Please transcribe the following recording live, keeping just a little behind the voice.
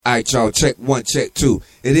Alright, y'all, check one, check two.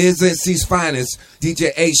 It is NC's finest, DJ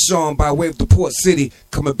A-Shawn by way of the Port City,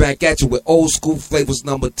 coming back at you with old school flavors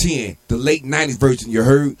number 10. The late 90s version you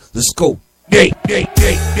heard. Let's go. This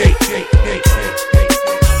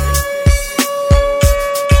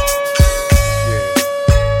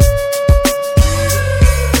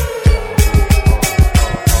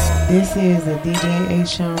is a DJ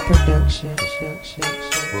A-Shawn production.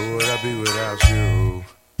 Where would I be without you?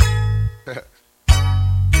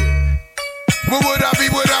 Where would I be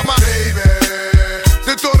without my baby?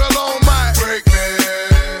 The thought alone might break me,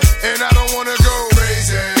 and I don't wanna go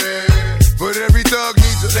crazy, but every thug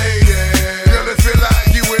needs a lady. Girl, it feel like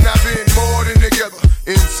you and I been more than together,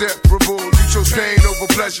 inseparable. You chose pain over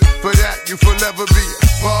pleasure, for that you forever be a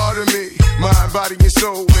part of me. Mind, body, and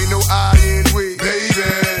soul, ain't no I in we.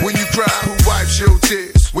 Baby, when you cry, who wipes your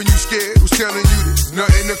tears? When you scared, who's telling you there's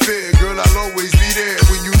nothing to fear? Girl, I'll always be there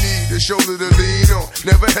when you need a shoulder to lean on.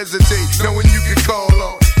 Never hesitate, knowing you can call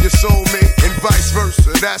on your soulmate and vice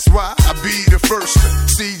versa. That's why I be the first to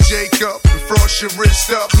see Jacob and frost your wrist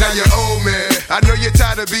up. Now you're old man, I know you're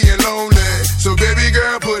tired of being lonely, so baby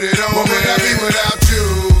girl, put it on. What would I be without you?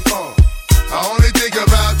 I only think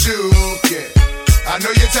about you. Yeah, I know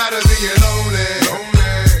you're tired of being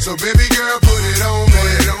lonely, so baby girl, put it on me.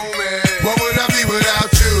 What would I be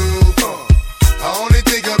without you? I only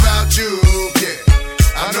think about you. Yeah,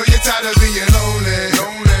 I know you're tired of being lonely,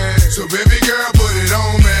 so baby girl, put it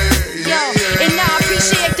on me. Yeah. And I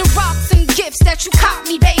appreciate the rocks and gifts that you caught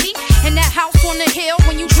me, baby. And that house on the hill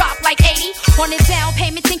when you drop like 80 on a down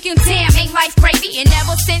payment, thinking damn, ain't life gravy. And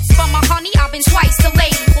ever since for my honey, I've been twice the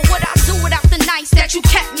lady. But what I do without the nights that you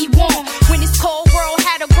kept me warm when this cold world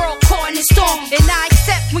had a girl caught in the storm. And I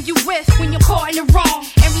accept when you whiff, when you're caught in the wrong,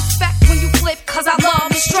 and respect when you flip, cause our love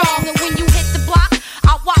is strong. And when you hit the block,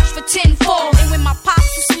 I watch for 10 fall. And when my pops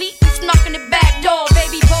was asleep, you snuck in the back door.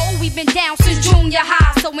 Baby boy, we've been down since junior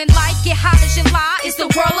high. So when life get hot as July, it's the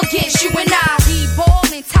world against you and I. We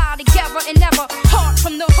ballin', tied together and never heart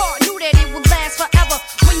from the heart. Knew that it would last forever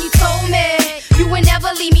when you told me you would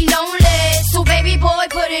never leave me lonely. So baby boy,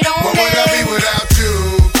 put it on me. What would I be without you?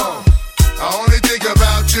 I only think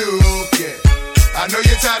about you. Yeah, I know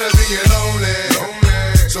you're tired of being lonely,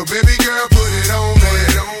 so baby girl, put it on me.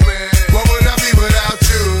 What would I be without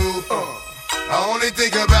you? I only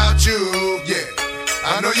think about you. Yeah,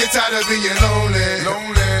 I know you're tired of being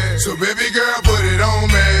lonely, so baby girl, put it on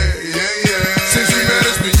me. Yeah. Since we met,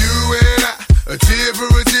 it's been you and I, a tear for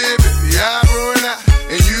a tear, baby, eyebrow and I.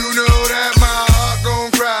 And you know that my heart gon'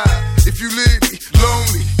 cry if you leave me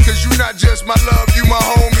lonely, cause you not just my love, you my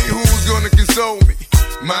homie. Who's gonna console me?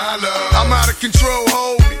 My love, I'm out of control,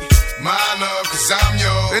 hold me. My love, cause I'm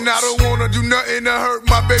yours, and I don't wanna do nothing to hurt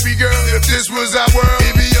my baby girl. If this was our world,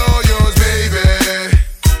 it'd be all yours, baby.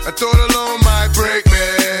 I thought alone might break me,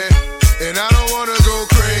 and I don't wanna go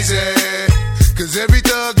crazy, cause every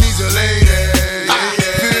thug needs a lady.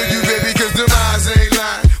 Feel you, baby, cause the eyes ain't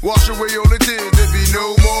lying. Wash away all the tears, there be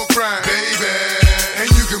no more crying, baby. And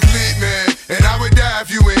you complete me, and I would die if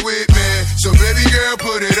you ain't with me. So baby girl,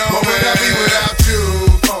 put it on. What would I be without you?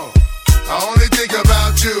 I only think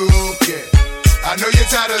about you. Yeah, I know you're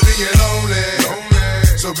tired of being lonely,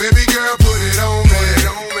 so baby girl, put it on me.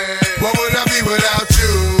 What would I be without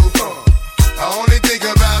you? I only think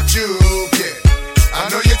about you. Yeah, I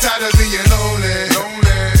know you're tired of being lonely,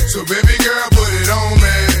 so baby girl, put it on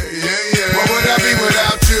me. Yeah. What would I be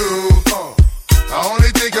without you? I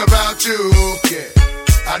only think about you. Yeah,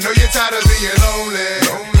 I know you're tired of being lonely,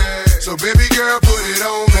 so baby girl, put it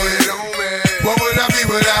on me. What would I be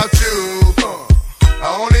without you?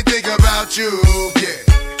 I only think about you. Yeah,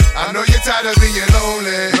 I know you're tired of being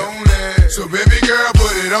lonely, so baby girl,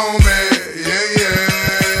 put it on me. Yeah.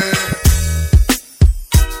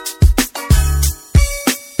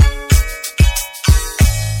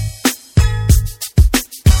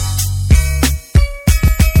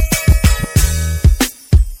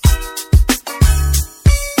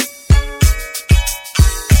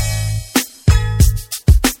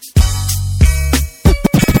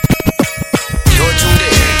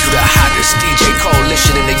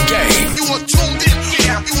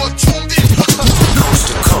 Coast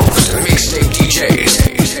to coast, mixed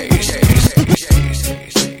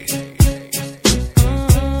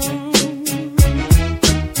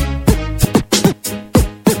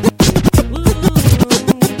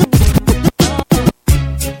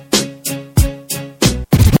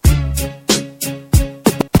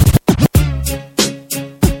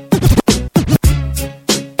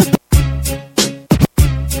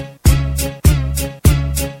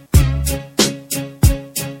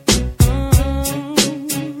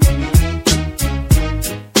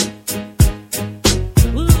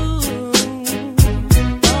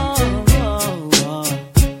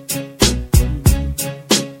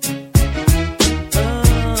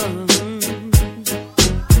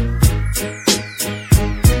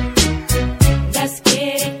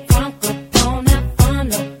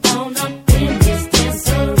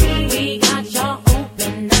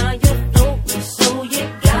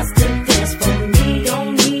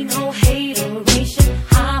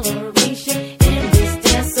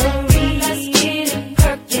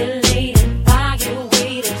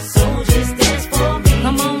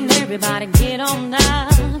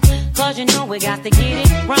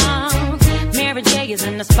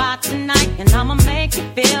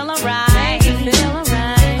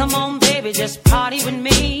just party with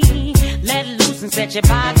me. Let loose and set your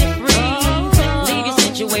body free. Leave your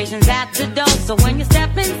situations at the door, so when you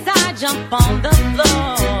step inside, jump on the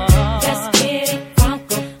floor. Let's get it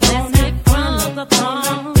crunk up, let's get crunk up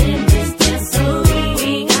on in this dancery.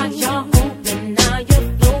 We got y'all open, now you're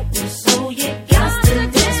floating, so you got to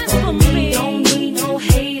dance for me. Don't need no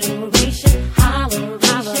hateration,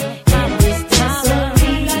 holleration in this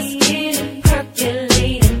dancery. Let's get it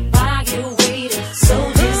percolated while you're waiting, so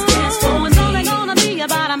just dance for me. It's only gonna be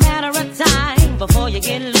about a matter of time before you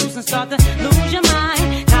get loose and start to lose your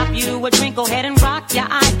mind. Cop you a drink, go ahead and rock your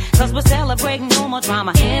eyes, cause we're celebrating no more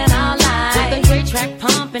drama in our lives. With a great track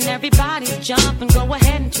pumping, everybody's jumping. Go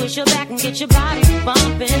ahead and twist your back and get your body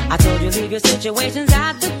bumping. I told you leave your situations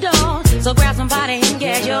at the door, so grab somebody and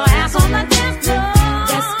get your ass on the dance floor.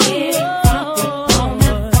 Let's get it on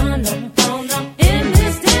up in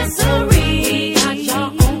this dancery. Got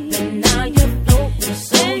y'all open, now you're floating,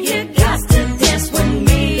 so you got to dance with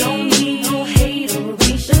me. Don't need no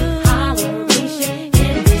hateration, holleration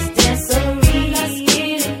in this dancery. Let's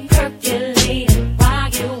get it percolated while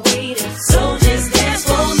you're waiting, so just dance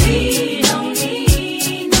for me. Don't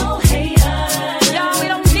need no haters, no, we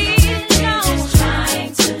don't need no. Just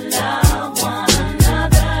trying to love one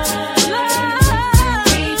another.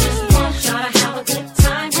 We just want y'all to have a good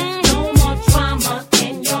time. No more drama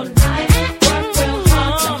in your life. Work real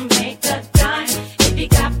hard to make a dime. If you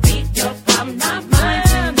got beat, your problem not mine.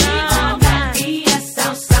 We on that BS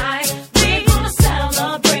outside. We gonna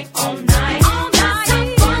celebrate all night. Got some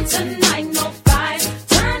fun tonight, no fight.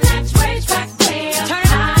 Turn that rage back way up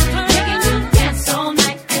high. Making you dance all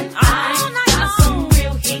night, and I got some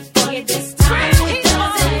real heat for you this time.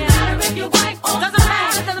 Doesn't matter if you're white or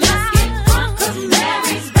black. Let's get drunk 'cause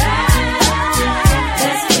Mary's back.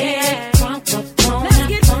 Let's get drunk up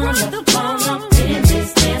on up in this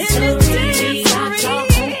dancery. Got y'all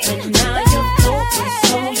open, now you're floating,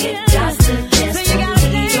 so you got to dance for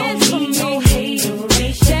me. Don't need no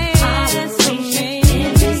hateration, holleration in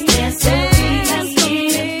this dancery. Let's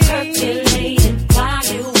get it percolated while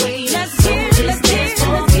you're waiting, so just dance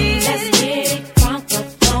for me. Let's get it drunk up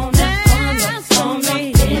on up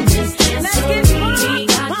in this dancery.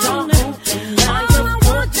 Got y'all open, now you're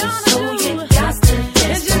floating, so you got to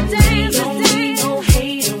dance for me. Don't need no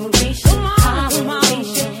hateration,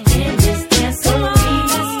 holleration in this dancery.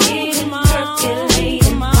 Let's get it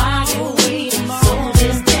percolated while you're waiting, so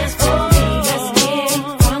just dance for me. Let's get it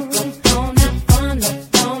drunk up on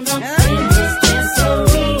up in this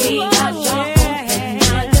dancery. Got y'all open,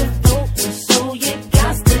 now you're floating, so you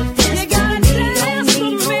got to dance for me. Don't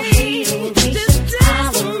need no hateration,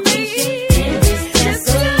 holleration in this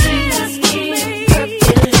dancery. Let's get it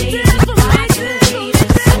percolated while you're waiting,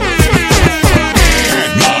 so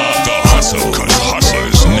The hustle, 'cause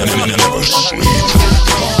hustlers never sleep.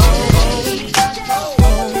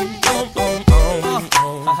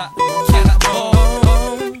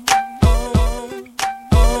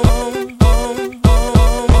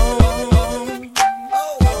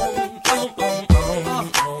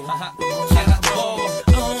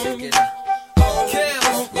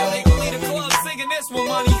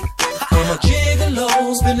 I'm a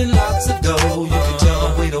gigolo, spending lots of dough. You can tell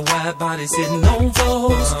the way the wide body sitting on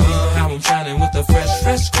foes. How I'm shining with the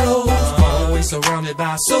fresh clothes. Always surrounded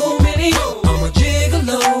by so many. I'm a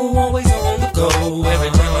gigolo, always on the go.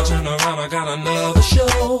 Every time I turn around, I got another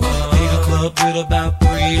show. Hit a club with about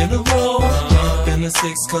 3 in a row. Jump in the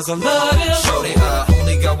 6 'cause I love it. Shorty, I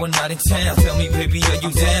only got one night in town. Tell me, baby, are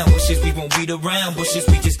you down? Wishes we won't beat around. Wishes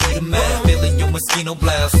we just eat 'em out. Feeling your mosquito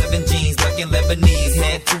blouse, 7 jeans, black and Lebanese.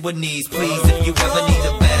 Head to her knees, please. If you ever need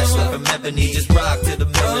a bash, slap from ebony, just rock to the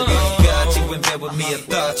melody. Got you in bed with me, I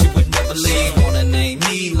thought you would never leave. Wanna name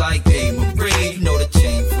me like A. Marie. You know the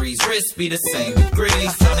chain freeze, wrist be the same degree.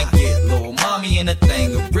 Tryna get little mommy in a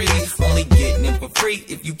thing of breeze. Only getting it for free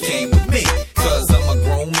if you came with me. 'Cause I'm a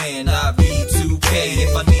grown man, I be 2K.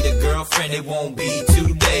 If I need a girlfriend, it won't be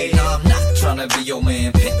today. Nah, I'm not tryna be your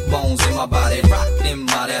man. Pink bones in my body, rock them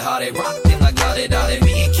body, how they rock them like la-de-da-de.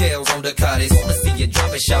 Me and Kels on the cottage, wanna see you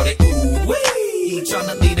drop it, shout it, ooh wee.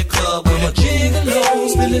 Tryna lead the club with I'm a gigolo,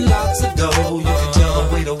 spending lots of dough. You can tell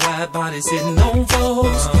the way the wide body sitting on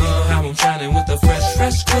foes. How I'm shining with the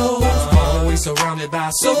fresh clothes. Always surrounded by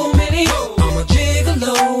so many. I'm a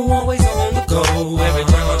gigolo, always on the go. Every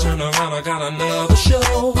time I turn around, I got another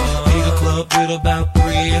show. Hit a club with about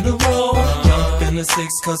 3 in a row. Jump in the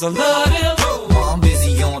 6 'cause I love it. I'm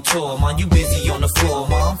busy on tour, man, you busy on the floor,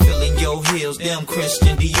 man. I'm feeling your heels, them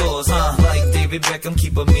Christian Dior's, huh? Like David Beckham,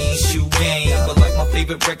 keep a mean shoe game. But like my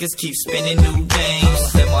favorite records keep spinning new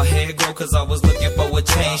games. Let my hair grow cause I was looking for a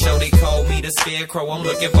change. So they called me the scarecrow, I'm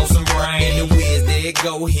looking for some rain. And the whiz, there it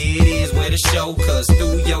go, here it is, where the show. Cause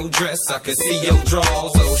through your dress I could see your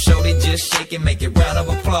drawers. Oh, show they just shake and make it round of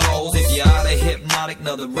applause. If you're out of hypnotic,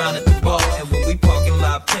 another round at the bar. And when we parking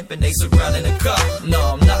lot pimping, they surrounding the car. No,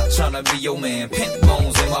 I'm not tryna be your man. Pimp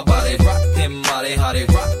bones in my body, rock them body, how they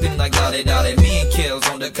rock them like lottie dottie. Me and Kells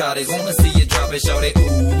on the cottage, wanna see you drop it, shout it,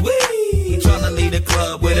 ooh wee. Tryna lead the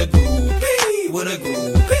club with a groupie, with a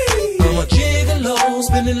groupie. I'm a gigolo,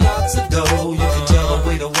 spending lots of dough. You can tell the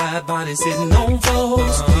way the wide body's hitting on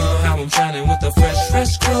foes. How I'm shining with the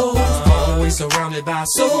fresh clothes. Always surrounded by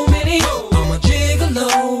so many. I'm a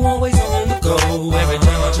gigolo, always on the go. Every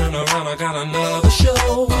time I turn around, I got another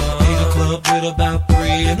show. Lead a club with about 3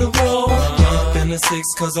 in a row. Jump in the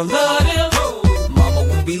 6 cause I love him. Mama,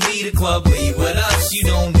 when we leave the club, leave with us. You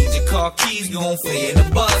don't need your car keys, you gon' flee in the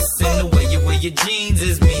bus. And the way you wear your jeans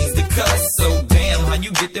is means to cuss. So damn, how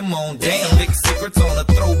you get them on? Damn, big secrets on a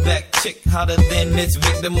throwback chick, hotter than Miss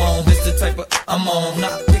Victim on. This the type of I'm on,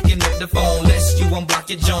 not picking up the phone. Lest you unblock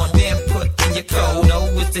your joint, then put in your code. No,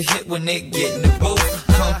 it's the hit when they get in the booth.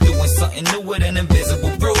 Come doing something new with an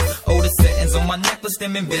invisible roof. Oh, the settings on my necklace,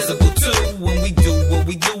 them invisible too. When we do what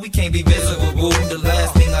we do, we can't be visible, boo. The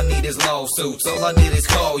last thing I need is lawsuits. All I did is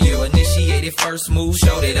call you. Initiated first move,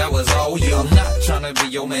 showed it that was all you. I'm not tryna be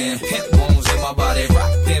your man. Pimp bones in my body,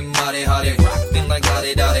 rock them body, how they rock them like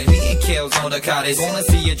lottie dottie. Me and Kells on the cottage, wanna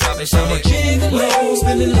see you drop it, show I'm a it. gigolo,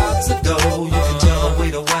 spending lots of dough. You can tell the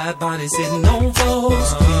way the wide body's hitting on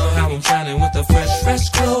foes. How I'm shining with the fresh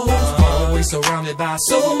clothes. Always surrounded by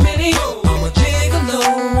so many. I'm a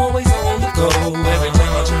gigolo, always on the go. Every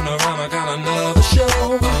time I turn around, I got another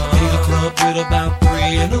show. Lead a club with about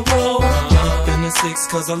 3 in a row. Jump in the 6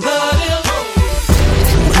 cause I love him.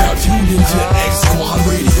 You have tuned into X Squad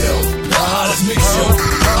Radio, the hottest mix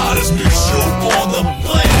show on the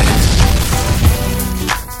planet.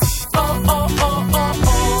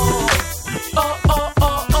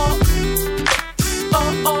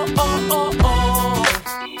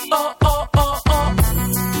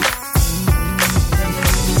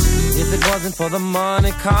 If it wasn't for the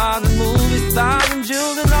money, cars and movies, stars and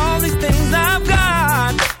jewels and all these things I've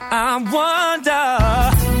got, I wonder,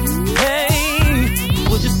 hey,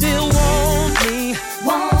 would you still want me?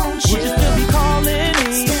 Won't you? Would you still be calling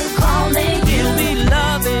me? Still calling you. You'll be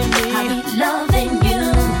loving me. I'll be loving you.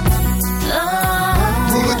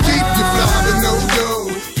 Oh. Ruler, keep your fly, but no go.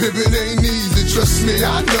 Pimpin' ain't easy, trust me, I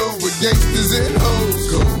know. With gangsters and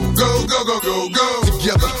hoes, go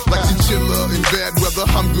together like chinchilla in bad weather.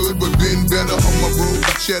 I'm good, but been better on my road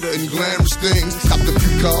with cheddar and glamorous things. Topped a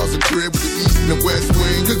few cars, a crib with the east and the west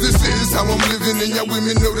wing. Cause this is how I'm living, and y'all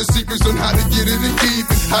women know the secrets on how to get it and keep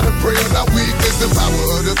it. How to pray on our weakness, the power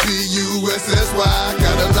of the P-U-S-S-Y.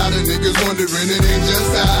 Got a lot of niggas wondering, it ain't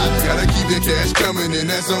just I. Gotta keep the cash coming, and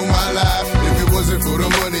that's on my life. If it wasn't for the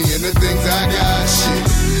money and the things I got, shit,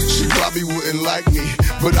 she probably wouldn't like me.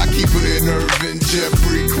 But I keep her in Irvin,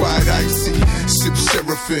 Jeffrey, quite icy. Sip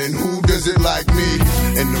Seraphim, who does it like me?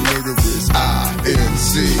 And the murderers,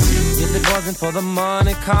 INC. If it wasn't for the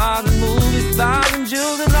money, cars and movies, stars and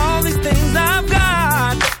jewels and all these things I've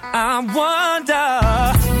got, I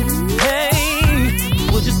wonder,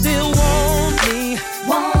 hey, would you still want me?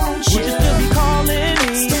 Won't you? Would you still be calling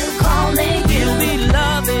me? Still calling you. You'll be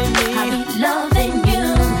loving me. I'll be loving you.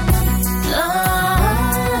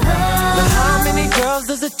 Now how many girls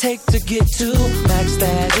does it take to get to max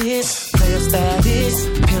status, player status,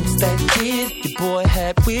 pimp stat kid? Your boy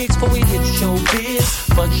had wigs before he hit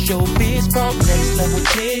showbiz, but showbiz brought next level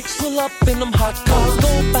chicks. Pull up in them hot cars,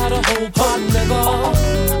 go by the whole pot,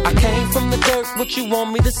 nigga. I came from the dirt, what you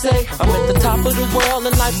want me to say? I'm at the top of the world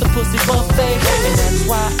and life's a pussy buffet, and that's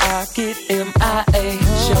why I get MIA.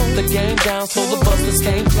 Shut the game down so the busters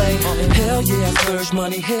can't play. Hell yeah, I splurge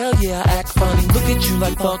money, hell yeah, I act funny. Look at you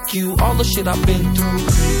like fuck you, all the shit I've been through.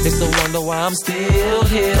 It's a wonder why I'm still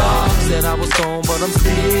here. Said I was gone, but I'm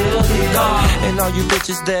still here. And all you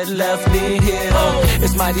bitches that left me here,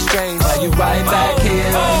 it's mighty strange how you right back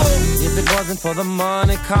here. If it wasn't for the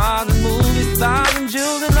money, cars and movies, stars and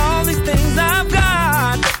jewels and all these things I've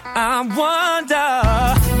got, I wonder,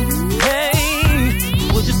 hey,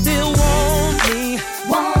 would you still want me?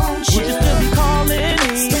 Won't you? Would you still be calling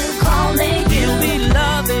me? Still calling you. You'll be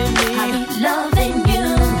loving me. I'll be loving you.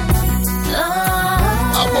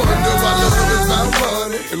 I wanna know why love is about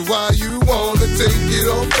money, and why you wanna take it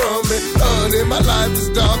all from me. Honey, my life is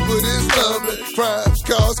dark, but it's lovely. Crimes,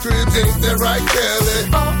 cars, cribs, ain't that right, Kelly?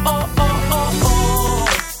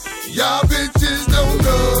 Y'all bitches don't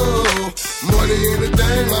know. Money ain't a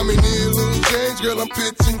thing, mommy need a little change. Girl, I'm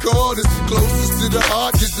pitching quarters, closest to the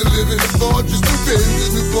heart, kids to live in the fortress. New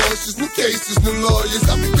business, new Porsches, new cases, new lawyers.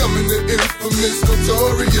 I'm becoming the infamous,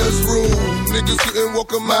 notorious rule. Niggas couldn't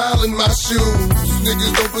walk a mile in my shoes.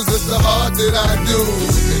 Niggas don't possess the heart that I do.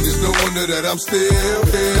 And it's no wonder that I'm still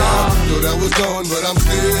here. Thought I was gone, but I'm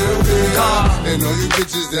still here. And all you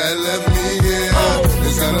bitches that left me here,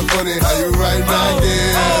 it's kinda funny how you right back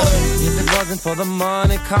here. If it wasn't for the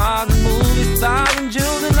money, cars and movies, stars and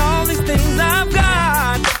jewels and all these things I've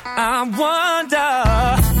got, I wonder,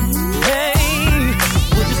 hey,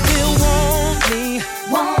 would you still want me?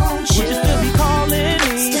 Won't you? Would you still be calling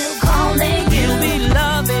me? Still calling you. You'll be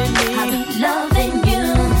loving me. I'll be loving you.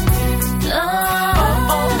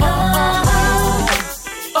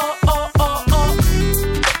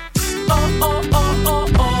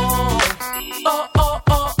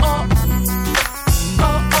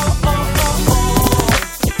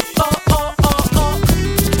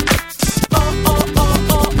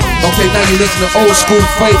 Okay, now you listen to Old School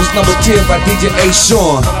Flavors number 10 by DJ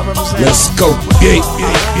A-Shawn. Let's go. Yeah.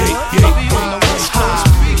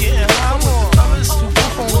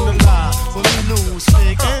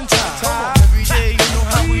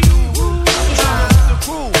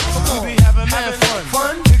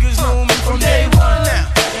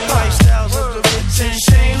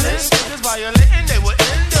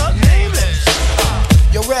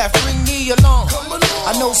 Yo, rap, bring me along.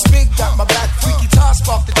 I know Spig got my back, freaky toss,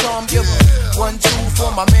 spark the charm, give her 1, 2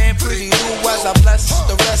 for my man, Pretty Lou, as I bless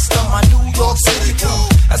the rest of my New York City crew.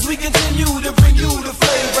 As we continue to bring you the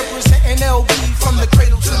flame, representing LB from the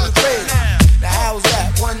cradle to the grave. Now how's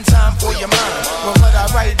that? One time for your mind. When what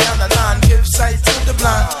I write down the line, give sight to the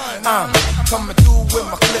blind. I'm coming through with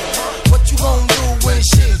my clip. What you gon' do when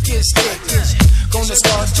shit gets thick? Is you gonna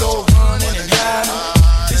start your running and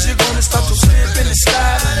hiding? Is you gonna start to slip in the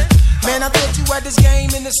sky? Man, I thought you had this game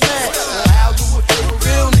in the smash. Well, how do it feel?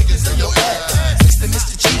 Real niggas in your ass.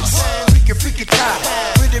 Mr. Cheeks, freaky cop,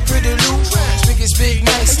 pretty Lou. Big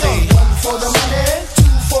nice thing. 1 for the money, 2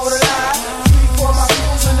 for the lie, 3 for my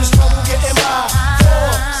peoples in the struggle getting by.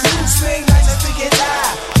 4, you swing nice and big and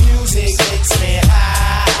high. Music makes me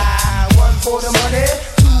high. 1 for the money,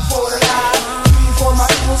 2 for the lie, 3 for my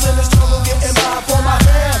peoples in the struggle getting by. For my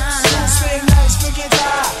fam, you swing nice, big and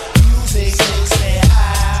high. Music makes me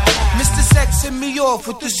high. Mr. Sex hit me off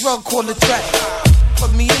with this drug called the track.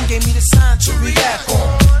 Plug me in, gave me the sign to react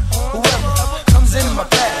on. Whoever comes in my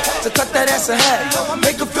path to cut that ass a hat,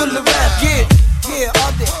 make her feel the rap, yeah,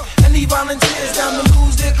 all day. Any volunteers down to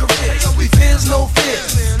lose their careers, we fears no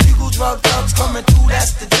fears. Legal drug thugs coming through,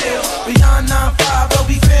 that's the deal. Beyond 9-5,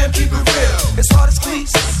 LB fam, keep it real. It's hard as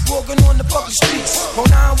cleats, walking on the public streets.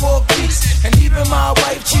 09 war peace, and even my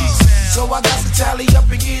wife cheats. So I got to tally up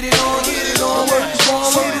and get it on. Work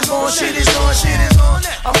is on, shit is on.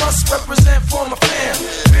 I must represent for my fam.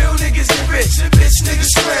 Real niggas get rich, bitch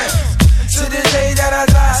niggas scram. To the day that I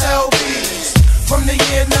die, LBs. From the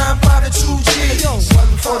year 9-5 to 2G. 1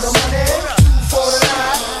 for the money, 2 for the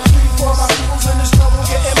lie, 3 for my peoples in the struggle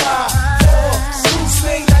getting by. 4, you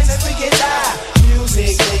swing nice and big and high.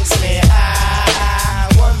 Music makes me high.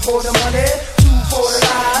 1 for the money, 2 for the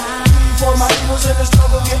lie, 3 for my peoples in the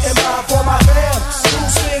struggle getting by. For my fam, you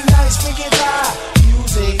swing nice, big and high.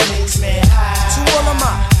 Music makes me high. To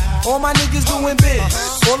all my niggas doing biz.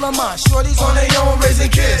 All of my shorties on their own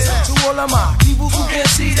raising kids. To all of my people who can't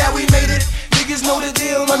see that we made it. Niggas know the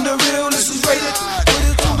deal, under real, this is rated. Put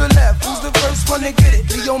it to the left, who's the first one to get it?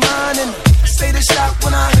 Be your mind and stay the shot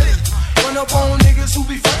when I hit it. Run up on niggas who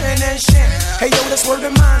be frontin' and shit. Hey yo, that's word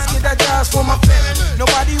of mine, get that jobs for my family.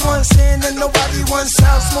 Nobody wants in and nobody wants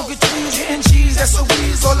out. Smoking trees, getting cheese, that's what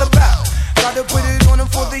we's all about. Gotta put it on them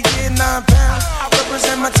for the year 9 pounds. I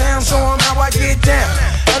represent my town, show them how I get down.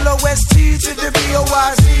 LOST to the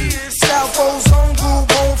BOYZ. South Ozone Group,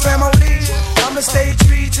 whole family. I'ma stay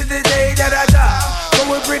true to the day that I die.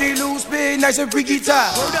 Going pretty loose, big, nice and freaky tie.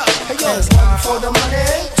 Hey yo, 1 for the money,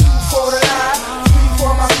 2 for the lie, 3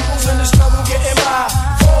 for my peoples in the struggle getting by.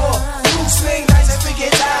 4, you swing nice and freaky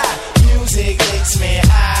tie. Music makes me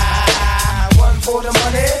high. 1 for the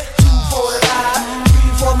money, 2 for the lie, 3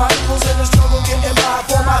 for my peoples in the struggle getting by.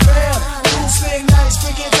 For my fam, you swing nice,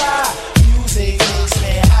 freaky tie. Music makes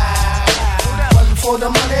me high. 1 for the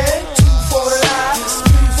money, 2 for the lie,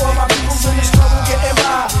 3 for my peoples in the struggle getting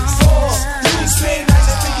by. 4, you swing nice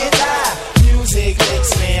and freaky tie. Music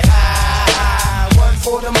makes me high. 1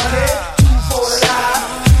 for the money, 2 for the lie,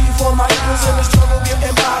 3 for my peoples in the struggle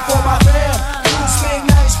getting by. For my fam, you swing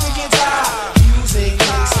nice, freaky tie. Music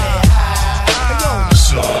makes me high.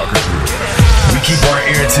 Soccer. We keep our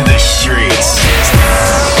ear to the streets.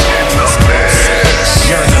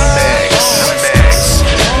 You're in the mix.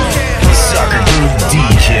 Soccer Group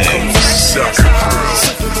DJ. Soccer Group.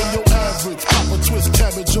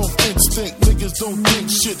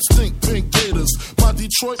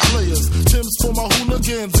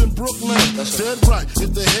 Dead right,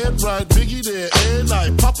 if the head right, Biggie there, every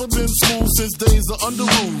night. Papa been smooth since days of under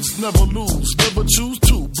rules. Never lose, never choose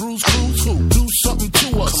to. Bruise, cruise, who? Do something to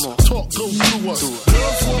us. Talk, go through us.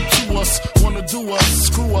 Girls want to us, wanna do us.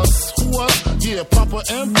 Screw us, who us? Yeah, Papa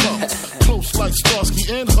and Pump. Close like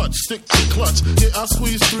Starsky and Hutch, stick to clutch. Yeah, I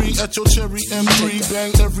squeeze 3 at your cherry M3.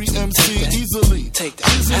 Bang every MC easily. Take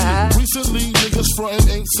that. Recently, niggas frontin'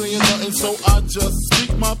 ain't saying nothing, so I just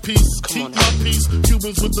speak my peace. Keep my peace.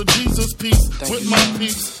 Cubans with the Jesus peace. With my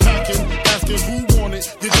peace. Packing, asking who want it.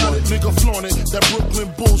 You got it, nigga, flaunt it. That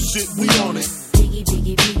Brooklyn bullshit, we on it. Biggie,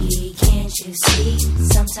 biggie, biggie, can't you see?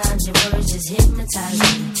 Sometimes your words just hypnotize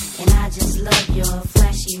me. And I just love your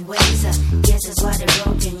flashy ways. I guess that's why they're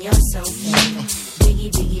broken, you're so fake.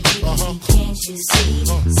 Biggie, biggie, biggie, can't you see?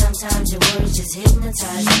 Sometimes your words just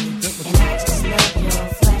hypnotize me. And I just love your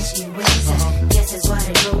flashy ways. I guess that's why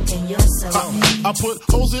they're broken, you're so fake. I put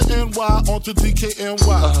O's in NY onto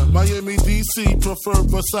DKNY. Miami, DC, prefer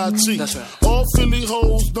Versace. That's right. All Philly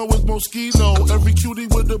hoes know it's Moschino. Every cutie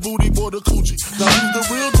with the booty, boy, the coochie. Now who's the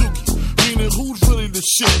real dookie? Meaning who's really the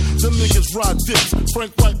shit? Them niggas ride dicks.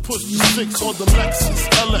 Frank White push the 6 on the Lexus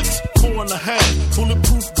LX 4.5.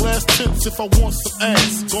 Bulletproof glass tints if I want some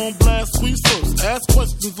ass. Gon' blast, squeeze first, ask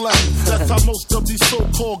questions last. That's how most of these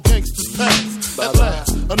so-called gangsters pass. At last,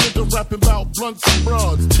 a nigga rapping about blunts and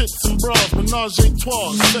broads, tits and bras, menage a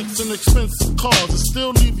trois, sex and expensive cars, and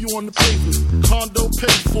still leave you on the pavement. Condo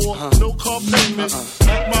paid for, no car payment.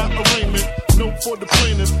 At my arraignment, note for the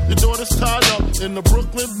plaintiff. Your daughter's tied up in the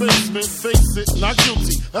Brooklyn basement. Face it, not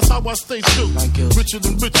guilty. That's how I stay true. Richer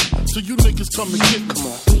than richer, so you niggas come and get me.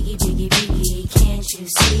 Biggie, biggie, biggie, can't you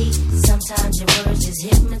see? Sometimes your words just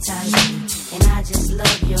hypnotize me. And I just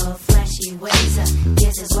love your flashy ways. I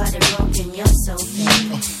guess that's why they're broken, you're so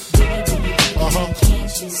fake. Biggie, biggie, biggie,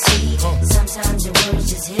 can't you see? Sometimes your words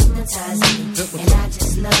just hypnotize me. And I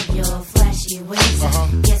just love your flashy ways. I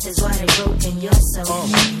guess that's why they're broken, you're so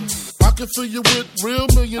fake. I can fill you with real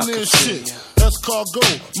millionaire shit. That's cargo,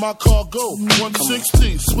 my cargo.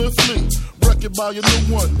 160, swiftly. Wreck it by your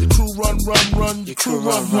new one. Your crew run, your crew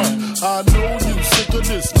run. I know you sick of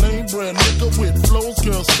this name brand nigga with flows.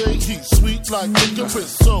 Girl, say he's sweet like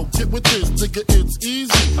licorice. So get with this, nigga, it's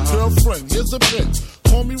easy. Girlfriend, here's a bitch.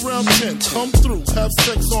 Call me round 10, come through, have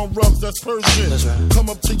sex on rugs, that's Persian. Come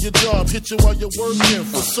up to your job, hit you while you're working,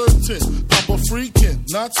 for certain. Papa freaking,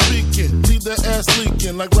 not speaking, leave their ass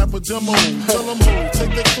leaking like rapper demo. Tell them who,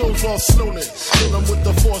 take their clothes off slowly. Kill them with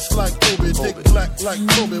the force like Kobe, dick black like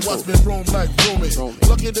Kobe, watch me roam like Romy.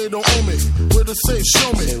 Lucky they don't owe me, where to say,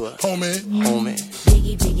 show me, homie.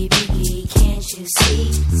 Biggie, biggie, biggie, can't you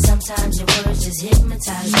see? Sometimes your words just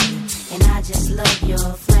hypnotize me. And I just love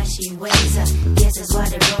your flashy ways. I guess that's why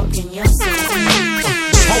they're broken, you're so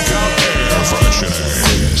Smoke out air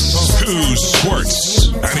fresheners. Two squirts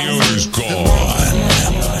and the odor's gone.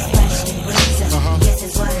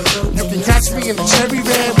 You can catch me in the cherry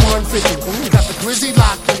red 150. Got the Glizzy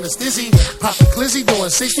locked in the stizzy. Pop the Glizzy doing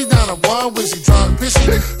 60 down a one Wizzy. Drunk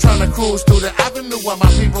pissy. Trying to cruise through the avenue while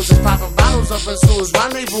my peoples is popping bottles up in Sue's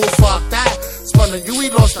rendezvous. Fuck that. Spun a Yui,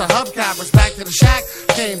 lost the hubcap. Was back to the shack.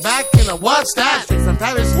 Came back in a what's that? Straight from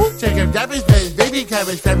Paris. Chicken cabbage, baby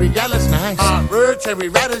cabbage, Terry Yellis. Nice. Bird, cherry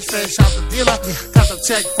radish, fresh out the dealer. Got the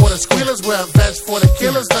check for the squealers. Wear a vest for the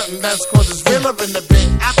killers. Nothing less cause it's realer in the Big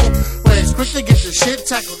Apple. Where it's quick to get the shit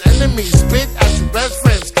tackled. Enemies spit at your best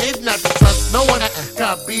friends. Kidnap to trust no one.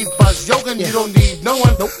 Got beef, buzz, yoga, you don't need no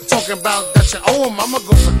one. Talking about that you owe him, I'ma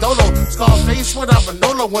go for Dolo. Scarface without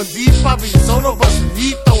Manolo. One deep, Bobby solo, bustin'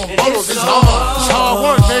 deep, throwing bottles. It's hard. It's hard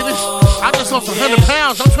work, baby. I just lost 100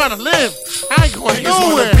 pounds. I'm trying to live. I ain't going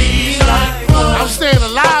nowhere. I'm staying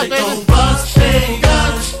alive, baby. Don't bust their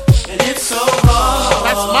guns, and it's so hard.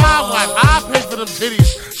 That's my wife. I pay for them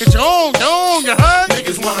titties. Get your own, you heard?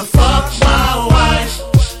 Niggas wanna fuck my wife.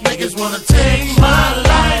 Niggas wanna take my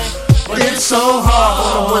life. But it's so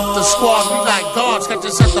hard. With the squad, we like guards. Catch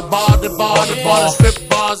us at the bar, the strip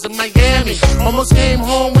bars in Miami. Almost came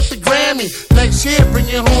home with the Grammy. Next year,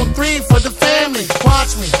 bringing home 3 for the family.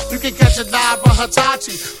 Watch me, you can catch it live on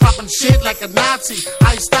Hitachi. Popping shit like a Nazi.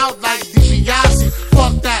 Iced out like DiBiase.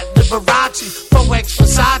 Fuck that, Liberace. 4X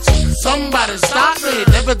Versace. Somebody stop me,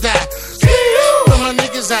 never that. Where my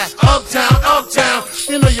niggas at? Uptown.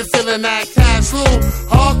 You know you're feeling that cash rule.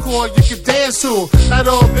 Hardcore, you can dance to. That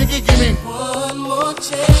old Biggie, give me one more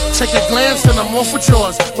chance. Take a glance and I'm off with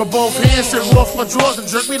yours. With both hands sit off my drawers and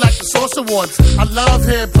jerk me like the Source Awards. I love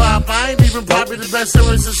hip hop. I ain't even probably the best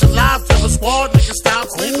lyricist alive. Tell the squad, niggas stop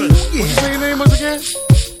sleeping. What you say your name was again?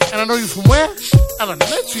 And I know you from where?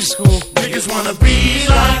 Elementary school. Niggas wanna be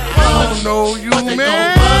like I don't know you, but they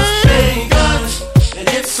man. gon' bust their guns, and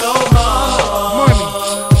it's so hard. Money.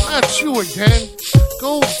 That's you again.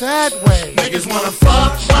 Go that way. Niggas wanna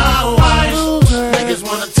fuck my wife. Niggas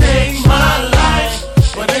wanna take my life,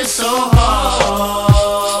 but it's so hard.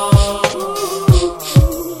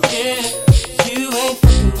 Yeah, you ain't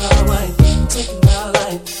fucking my wife, you taking my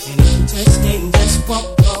life, and if you just ain't just walk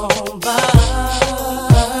on by.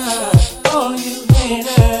 All you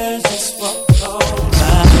haters just walk on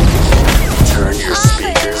by. Turn your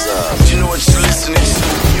speakers up. Do you know what you're listening to?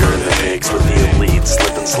 You're in the mix with the elite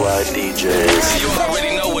slip and slide DJs. You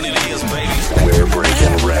already know what it is, baby. We're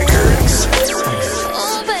breaking records.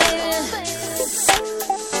 Oh, baby.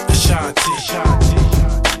 A-Shawn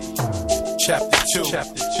Chapter 2.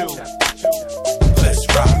 Let's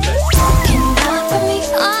rock. Can you rock for me?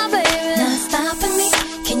 Oh, baby. Not stopping me.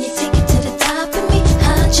 Can you take it to the top of me?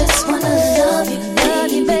 I just wanna love you,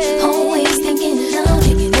 baby. Always thinking love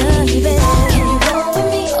you, baby. Can you roll with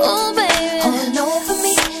me? Oh, baby. Hold over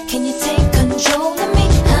me. Can you take control of me?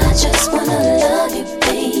 I just wanna love you,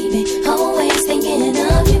 baby. Always thinking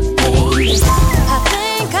of you, baby. I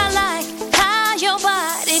think I like how your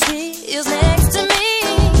body feels next to me.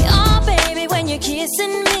 Oh, baby, when you're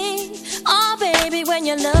kissing me. Oh, baby, when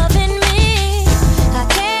you're loving me. I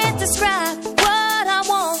can't describe what I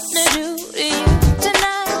want to do to you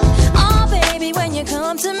tonight. Oh, baby, when you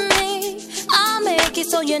come to me, I'll make it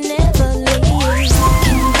so you never leave.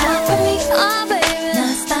 Can you rock for me? Oh, baby.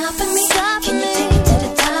 Not stopping me. Can you take it to the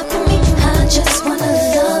top of me? I just wanna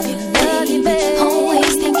love you, baby.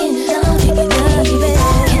 Always thinking love you, baby.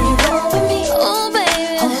 Can you roll with me? Oh,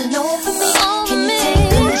 baby. Hold over me. Can you take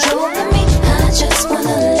control of me? I just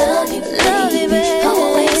wanna love you, baby.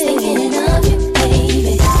 Always thinking of you,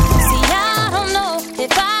 baby. See, I don't know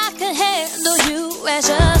if I could handle you as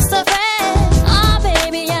just a friend. Oh,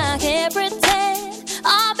 baby, I can't pretend.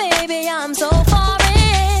 Oh, baby, I'm so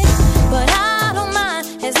foreign. But I don't mind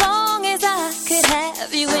as long as I could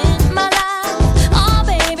have you in my life. Oh,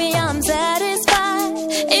 baby, I'm satisfied,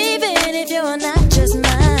 even if you're not just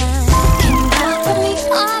mine. Can you rock for me?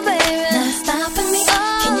 Oh, baby. Not stopping me.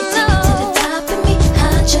 Can you take it to the top of me? I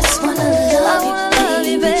just wanna love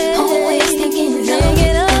you, baby. Always thinking of you. Can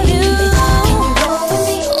you roll with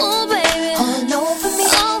me? Oh, baby. All over me.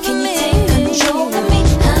 Can you take control of me?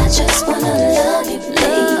 I just wanna love you,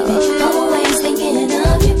 baby. Always thinking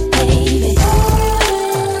of you, baby.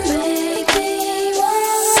 Baby,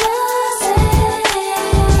 what's I say?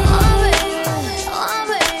 Oh, baby. Oh,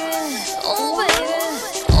 baby. Oh, baby.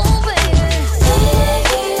 Oh, baby.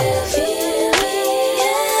 If you feel me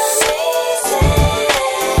as we say.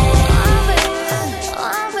 Oh, baby.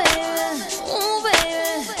 Oh, baby. Oh,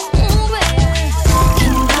 baby. Oh, baby.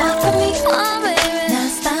 Can you rock for me? Oh, baby. Not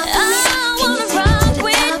stopping me. I wanna rock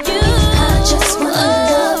with you. I just wanna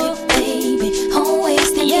love you, baby. Always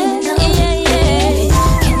thinking of you, baby.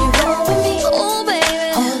 Can you roll with me? Oh,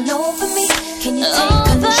 baby. All over me. Can you take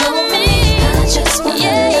control of me? I just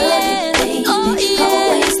wanna love you, baby.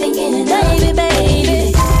 Always thinking of you,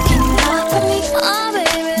 baby. Can you rock for me? Oh,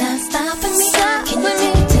 baby. Not stopping me. Can you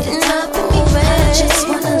take it to the top of me? I just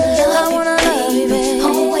wanna love you, baby.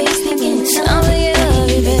 Always thinking of you,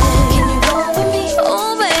 baby. Can you roll with me?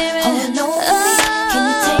 Oh, baby. All over me. Can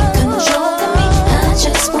you take control of me? I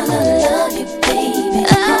just wanna love you, baby.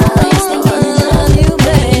 Always thinking of you,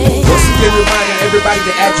 baby. Once again, reminding everybody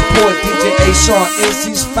to add your boy DJ A-Shawn,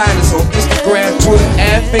 NC's finest on Instagram, Twitter,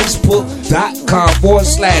 and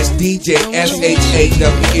Facebook.com/DJ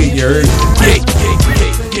SHAWN. You heard?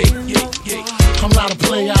 I'm not a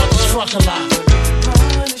player, I just fuck a lot.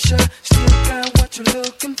 Still got what you're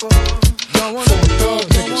looking for. From thug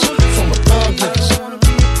niggas, from a thug niggas.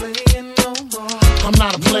 I'm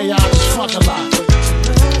not a player, I just fuck a lot.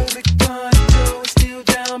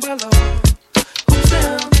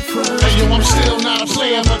 Hey yo, I'm still not a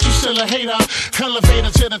player, but you still a hater. Elevator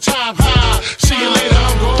to the top, high. See you later,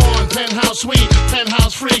 I'm gone. Penthouse suite,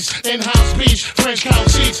 penthouse freaks, in-house beach, French couch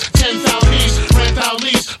seats, 10,000 east, rent out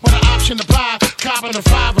lease, with an option to buy. Copping a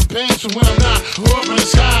 5 and Benz from when I'm not. Up in the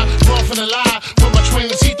sky, off in the lie, with my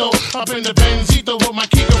twincito, up in the Benzito, with my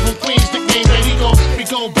Kiko from Queens, nickname Benito. We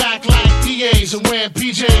go back like DAs and wearing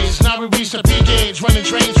PJs. Now we reach the P gauge, running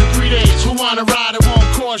trains for 3 days. Who wanna ride? It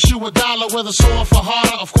won't cost you $1. Whether sore for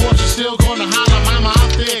harder, of course you're still gonna holler. Mama, I'm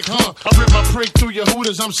thick, huh? I rip my prick through your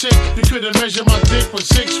hooters. I'm sick. You couldn't measure my dick with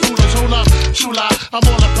 6 rulers. Hold up, chula. I'm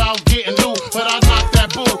all about getting new, but I knock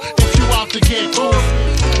that bull if you out to get cool.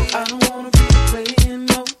 I don't wanna be playing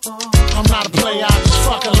no more. I'm not a player, I just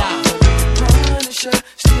fuck a lot. Punisher,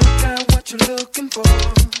 still got what you're looking for.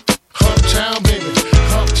 Uptown, baby,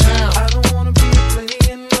 uptown. I don't wanna be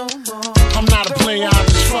playing no more. I'm not a player, I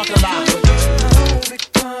just fuck a lot. Big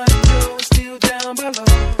Pun, Joe, still down by law.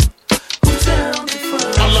 Who's down to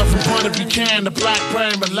find? I love from can, the black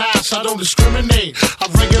brand relax. I don't discriminate. I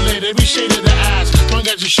regulate every shade of the ass. Long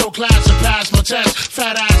as you show class and pass my test.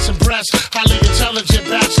 Fat ass and breasts, highly intelligent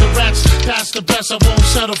bachelorettes. That's the best, I won't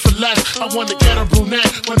settle for less. I want to get a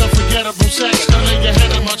brunette with unforgettable sex. Now lay your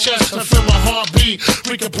head on my chest and feel my heartbeat.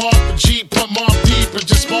 We can park the Jeep, pump off deep and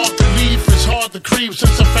just spark the leaf. It's hard to creep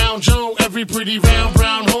since I found Joe. Every pretty round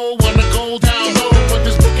brown hole wanna go down low. Put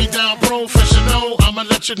this boogie down professional. I'ma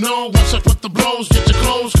let you know once I put the blows. Get your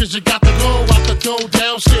clothes cause you got to go out the door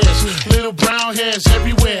downstairs. Little brown hairs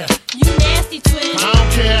everywhere. You nasty twin. I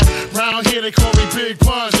don't care. Round here they call me Big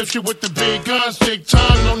Buns. If you with the big guns, big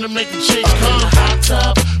tongue, known to make the chicks come. In the hot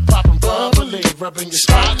tub, popping bubbly, rubbing your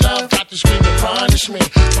spot, love. Got to scream and punish me,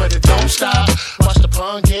 but it don't stop. Watch the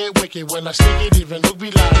pun get wicked when I stick it. Even Luke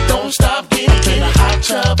be like, don't stop, get it. In the hot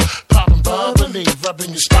tub, popping bubbly, rubbing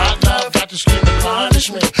your spot, love. Got to scream and punish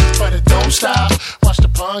me, but it don't stop. Watch the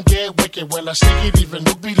pun get wicked when I stick it. Even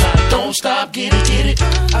Luke be like, don't stop, get it, get it.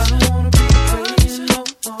 I don't wanna be crazy no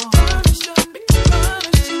more.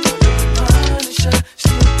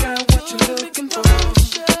 Still got what you're looking for.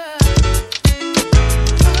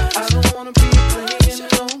 I don't wanna be playing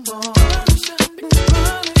no more.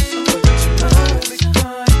 But you know Big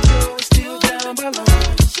Pun Joe is still down by law.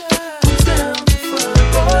 Who's down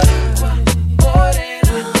for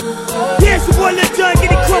Here's the one that done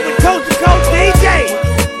getting cool with coast to coast DJ.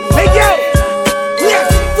 Hey yo,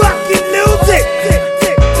 let's fucking lose it.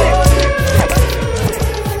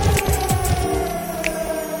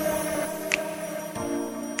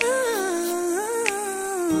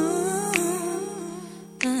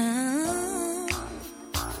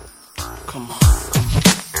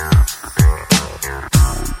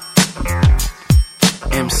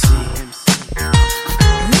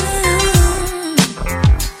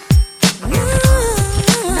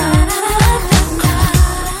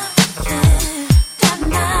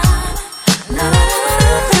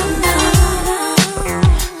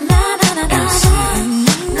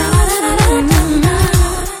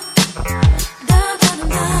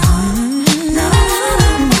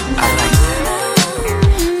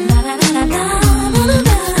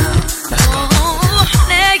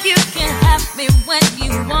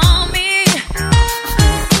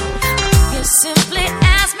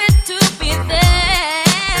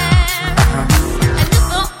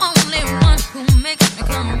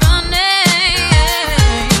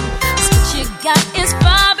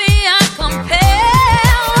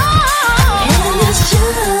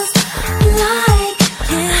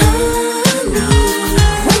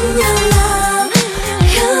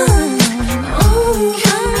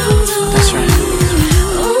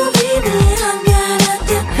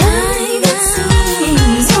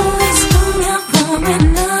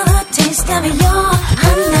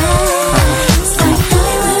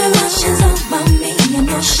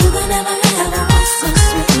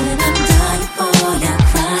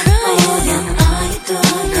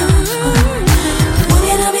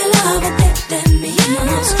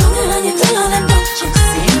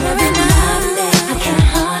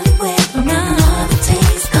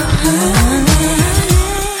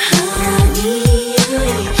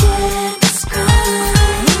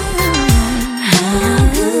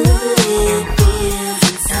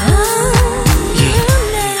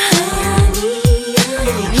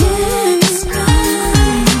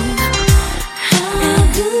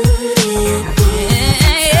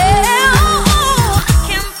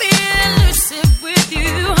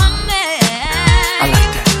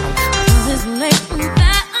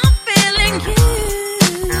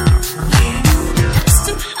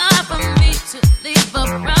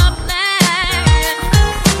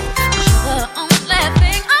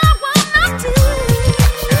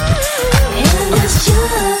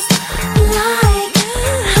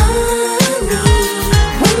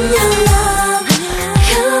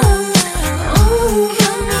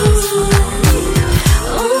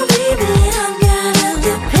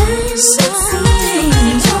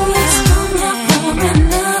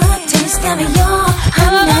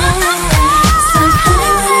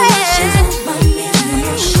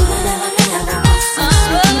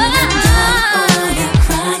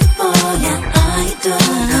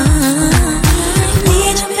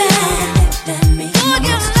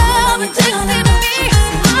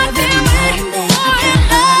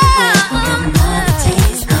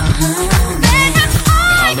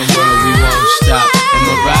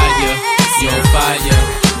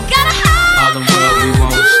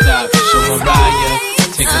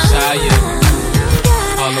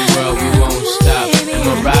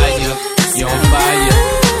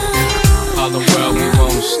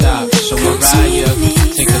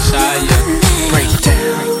 take us higher. Break it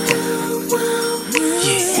down.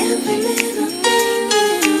 Yeah.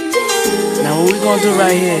 we're gonna do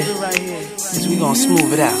right here is we're gonna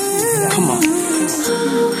smooth it out. Come on.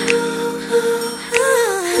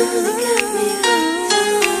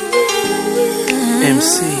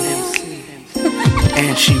 MC,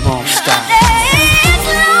 and she won't stop.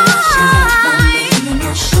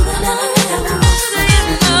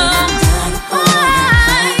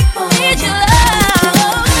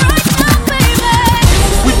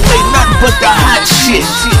 We play nothing but the hot shit.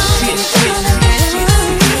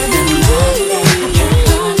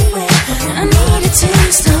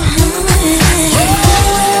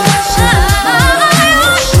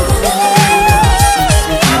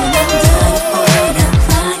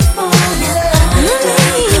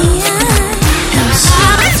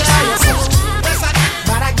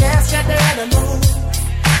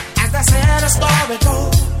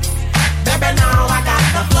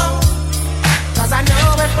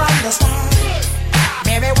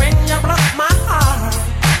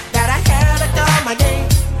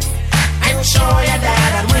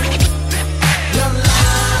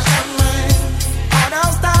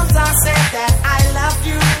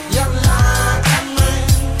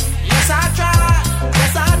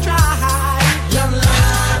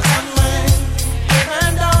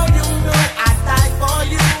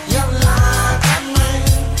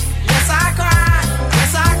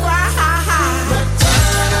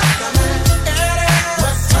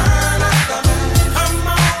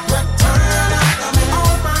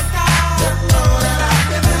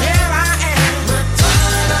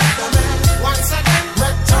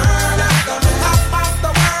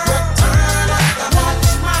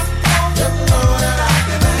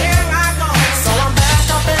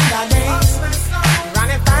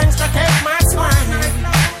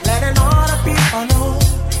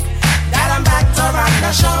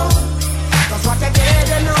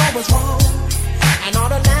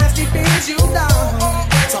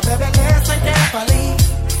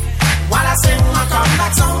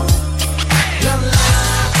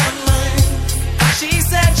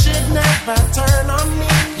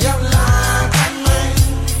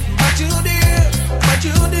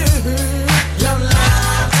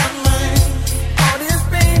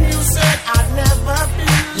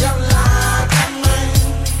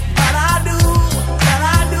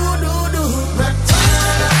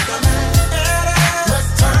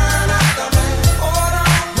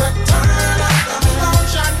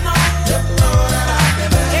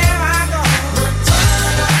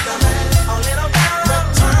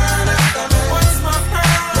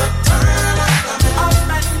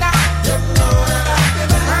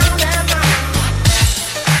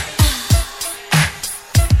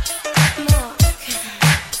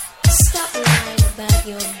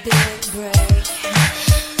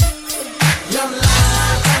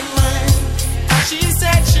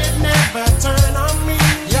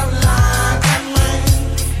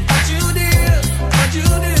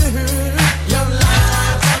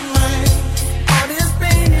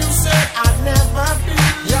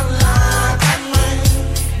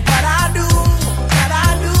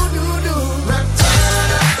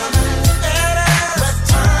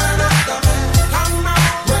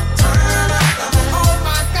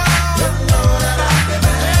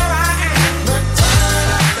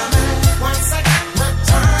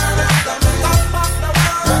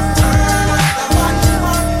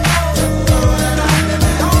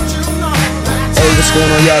 What's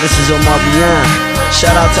going on, y'all? This is Omar Beyond.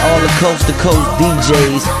 Shout out to all the coast to coast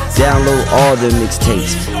DJs. Download all their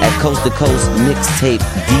mixtapes at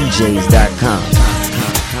coasttocoastmixtapedjs.com.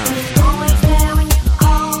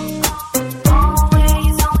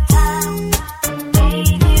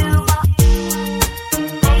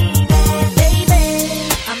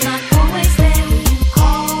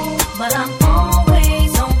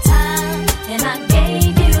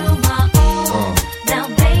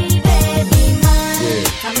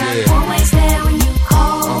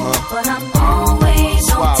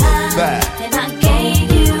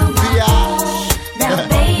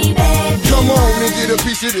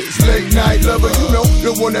 Late night lover, you know,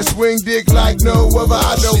 the one that swing dick like no other.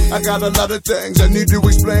 I know I got a lot of things I need to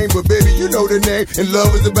explain, but baby, you know the name, and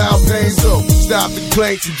love is about pain. So stop the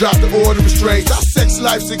complaints and drop the order of restraints. Our sex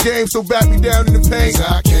life's a game, so back me down in the pain.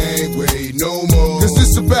 I can't wait no more, cause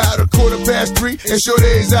it's about 3:15, and sure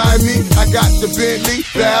days I me. I got the Bentley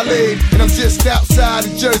Ballet, and I'm just outside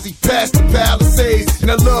of Jersey, past the Palisades.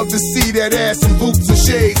 And I love to see that ass in boots and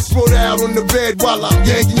shades, spread out on the bed while I'm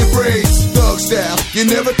yanking your braids. Thug style, you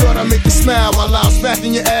never thought I'd make you smile while I'm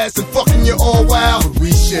smacking your ass and fucking you all wild. But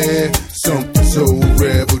we share something so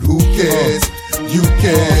rare, but who cares? You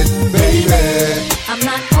can, baby. I'm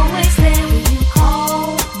not always there when you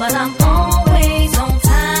call, but I'm always on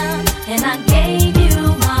time. and I gave you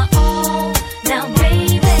my all. Now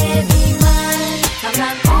baby, be mine. I'm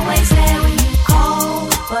not always there when you call,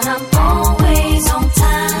 but I'm always on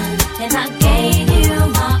time, and I gave you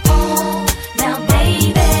my all. Now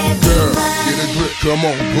baby, be mine. Get a grip, come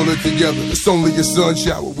on, pull it together. It's only a sun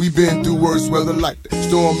shower. We've been through worse weather like that.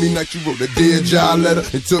 Stormy night, you wrote a Dear John letter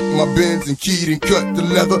and took my Benz and keyed and cut the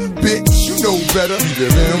leather. Bitch, you know better. You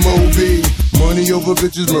live M.O.B. Money over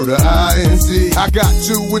bitches, murder, I.N.C. I got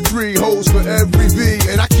 2 or 3 hoes for every V,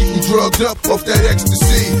 and I keep you drugged up off that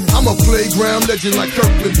ecstasy. I'm a playground legend like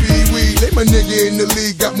Kirkland Pee Wee. They my nigga in the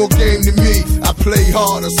league, got more game than me. I play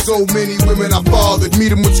harder, so many women I bothered.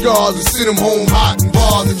 Meet them with scars and send them home hot and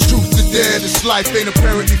bothered. Truth to dare, this life ain't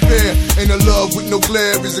apparently fair. Ain't a love with no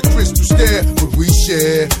glare is a crystal stare. But we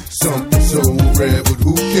share something so rare, but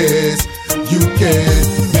who cares? You can,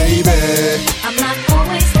 baby. I'm not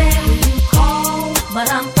always there when you call, but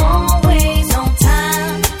I'm always on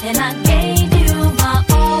time, and I gave you my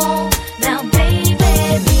all. Now baby,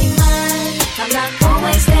 be mine. I'm not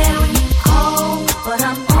always there when you call, but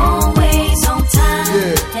I'm always on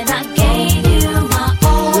time, and I gave you my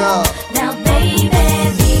all. Now baby,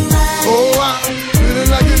 be mine. Oh, I'm feeling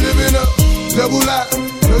like you're living a double life,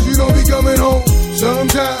 'cause you don't be coming home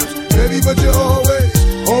sometimes, baby, but you're always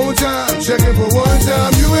on time. Checking for one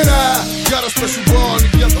time, you and I got a special bond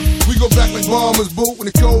together. We go back like bombers boot in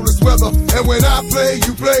the coldest weather. And when I play,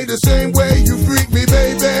 you play the same way. You freak me,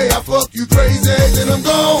 baby, I fuck you crazy, then I'm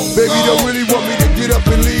gone. Baby, don't really want me to get up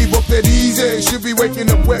and leave off that easy. Should be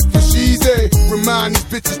waking up wet for she's a. Remind these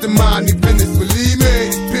bitches to mind their business. Believe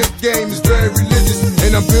me, this pimp game is very religious,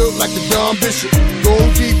 and I'm built like the Don Bishop.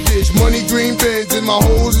 Gold deep dish, money green bins, and my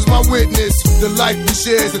hoes is my witness. The life we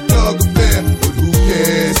share is a thug affair, but who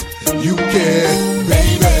cares? You care,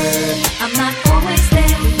 baby. I'm not always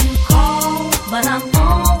there when you call, but I'm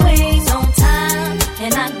always on time,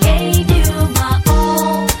 and I gave you my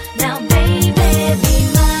all. Now baby, be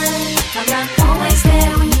mine. I'm not always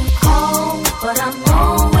there when you call, but I'm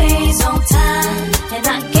always on time, and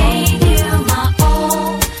I gave you my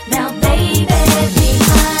all. Now baby, be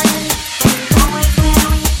mine. Always there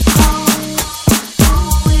when you call,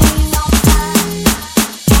 always on time,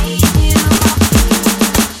 gave you my all.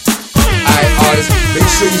 Alright, artists, make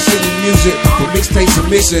sure you send your music for mixtape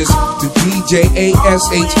submissions to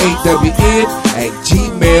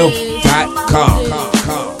DJASHAWN@gmail.com.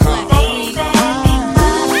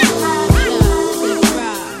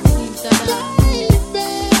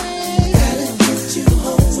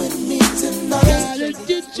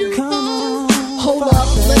 Hold up,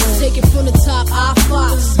 let's take it from the top.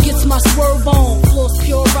 I-Fox gets my swerve on, floors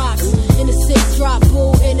pure rocks. In the 6 drop,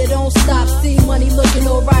 bull, and it don't stop. See money looking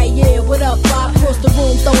alright, yeah. What up, Bob? Across the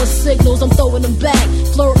room throwing signals, I'm throwing them back.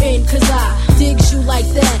 Flirting, 'cause I digs you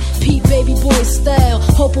like that. Pete baby boy style,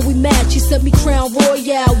 hoping we match. You sent me Crown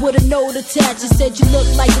Royale with a note attached. You said you look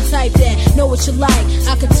like the type that know what you like.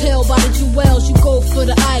 I could tell by the jewels you go for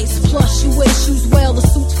the ice. Plus you wear shoes well, the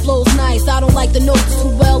suit flows nice. I don't like the notes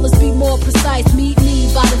too well, let's be more precise. Meet me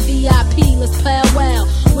by the VIP, let's powwow.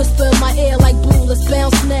 Whisper in my ear like boo, let's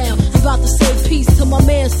bounce now. I'm about to say peace to my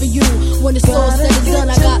mans for you. When it's all said and done,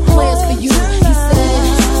 I got plans for you. He said,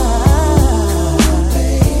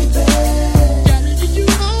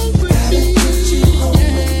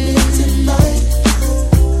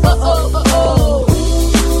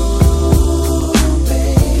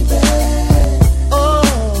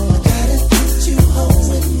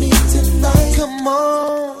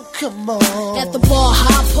 at the bar,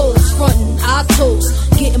 high post, frontin', I toast.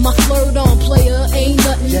 Getting my flirt on, player, ain't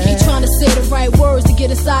nothing. He trying to say the right words to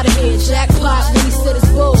get us out of here. Jackpot when he said his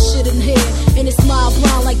bullshit in here. And his smile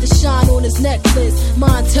blind like the shine on his necklace.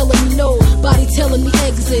 Mind telling me no, body telling me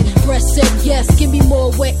exit. Breast said yes, give me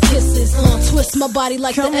more wet kisses. Twist my body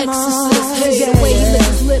like the exorcist. Hey, the way he licked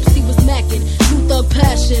his lips, he was macking. True thug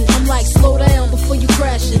passion, I'm like, slow down before you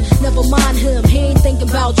crashing. Never mind him, he ain't thinking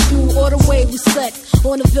about you or the way we sex.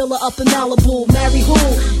 On a villa up in Malibu, marry who?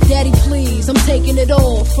 Daddy please, I'm taking it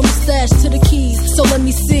all, from the stash to the keys. So let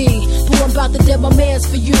me see, boo, I'm about to dead my mans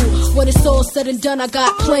for you. When it's all said and done, I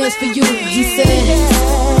got plans for you. He said,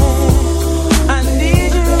 I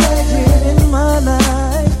need you right here in my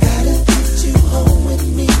life. Gotta get you home with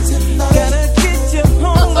me tonight. Gotta get you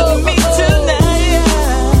home with me tonight.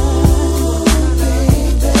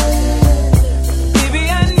 Baby,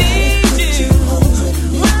 I need you right here.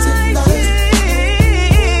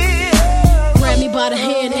 grabbed me by the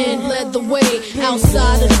hand and led the way.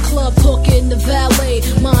 Outside of the club, talking to valet.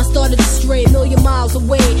 Mine started to stray, million miles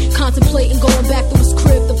away. Contemplating going back to his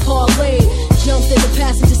crib to parlay. Jumped in the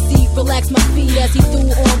passenger seat, relaxed my feet as he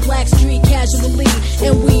threw on Black Street casually.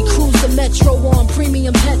 And we cruised the metro on premium Mercury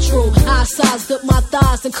and petrol. I sized up my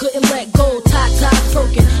thighs and couldn't let go. Tie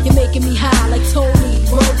broken, you're making me high like Tony.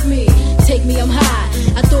 Broke me, take me, I'm high.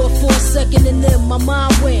 I thought for a second and then my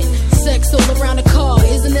mind went. Sex all around the car,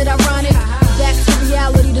 isn't it ironic? Back to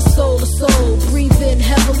reality, the soul to soul. Breathe in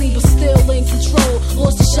heavily, but still in control.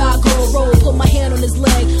 Lost the shot, go roll. Put my hand on his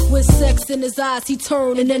leg. With sex in his eyes, he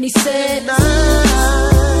turned and then he said, Come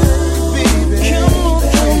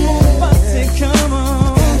on, I said, come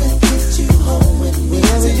on. Gotta get you home with me.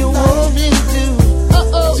 Whatever you want me to do.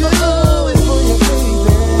 Do it for you,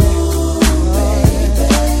 baby.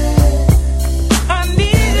 I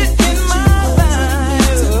need it in my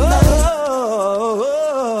life.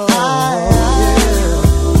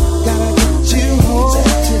 Gotta get you home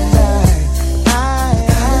tonight.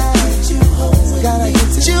 Gotta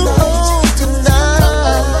get you home tonight.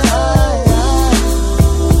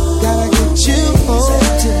 Gotta get you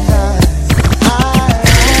home tonight.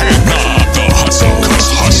 The hustle, 'cause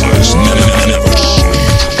hustlers never sleep.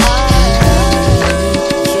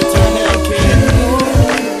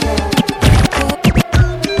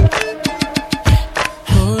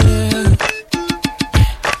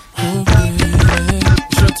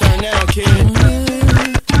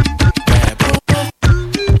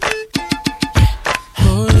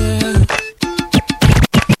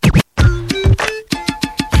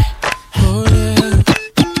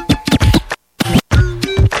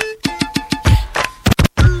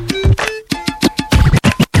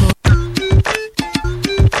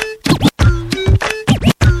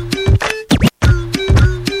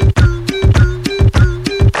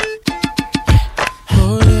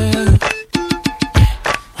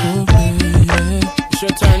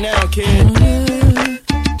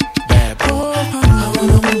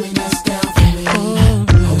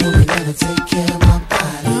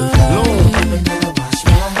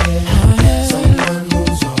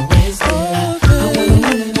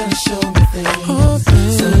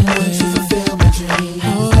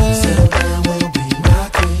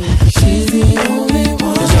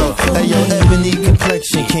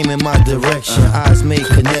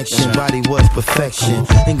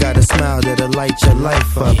 Ain't got a smile that'll light your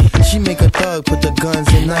life up. She make a thug, put the guns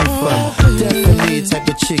and knife up. Definitely the type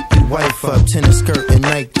of chick you wife up. Tennis skirt and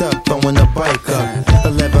niked up, throwing a bike up.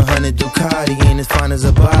 1100 Ducati, ain't as fine as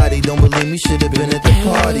a body. Don't believe me, should've been at the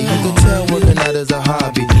party. You can tell working out is a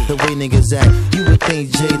hobby. The way niggas act, you would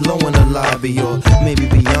think J-Lo in the lobby. Or maybe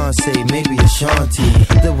Beyonce, maybe Ashanti.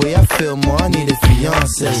 The way I feel more, I need a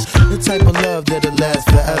fiance. The type of love that'll last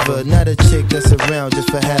forever. Not a chick that's around just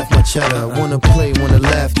for half my cheddar. Wanna play, wanna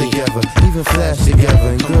laugh together, even flash together.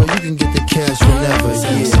 And girl, you can get the cash whenever,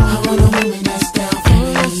 yeah. I want a woman that's down for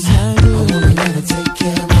me. A woman that'll take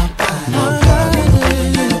care of my body. I want a woman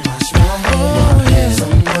that'll wash my hair.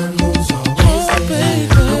 Someone who's always there.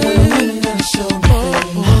 I want a woman that'll show me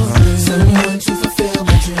things. Someone to fulfill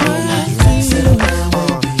my dreams. Sit around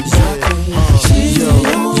and be she's yo,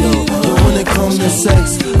 when it comes to sex,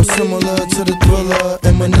 I'm similar to the Thriller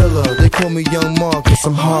and Manila. They call me Young Mark, cause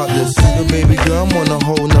I'm heartless. But baby girl, I'm on a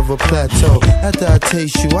whole nother plateau. After I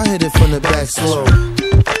taste you, I hit it from the back slow.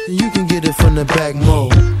 You can get it from the back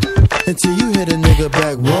more. Until you hit a nigga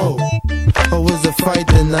back row. Oh, it's a fight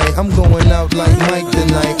tonight. I'm going out like Mike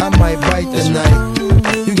tonight. I might bite tonight.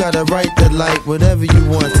 You gotta write the light, whatever you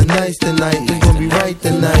want. Tonight's the night, it's gonna be right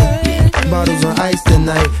tonight. Bottles on ice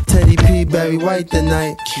tonight, Teddy P, Barry White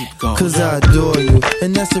tonight. Cause I adore you,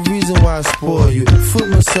 and that's the reason why I spoil you. Foot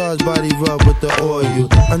massage, body rub with the oil.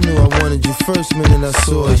 I knew I wanted you first minute I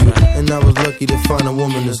saw you, and I was lucky to find a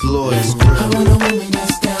woman that's loyal. I want a woman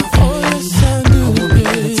that's down for me. A woman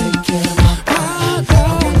that'll take care of my body. I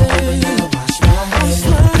want a woman that'll wash my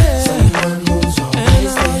hair. Someone who's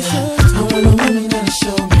always there. I want a woman that'll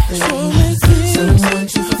show me things. Someone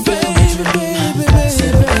to fulfill my dreams.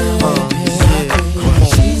 Sit around and be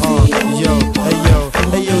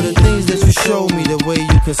Hey yo, the things that you show me, the way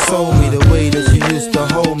you console me, the way that you used to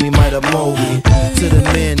hold me might have molded me to the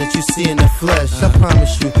man that you see in the flesh. I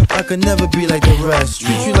promise you, I could never be like the rest.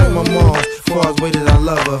 Treat you like my mom, far as way that I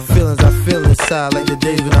love her. Feelings I feel inside like the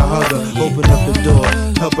days when I hug her. Open up the door,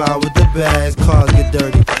 help her out with the bags, cars get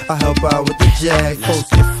dirty. I help her out with the jag, folks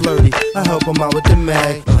get flirty. I help them out with the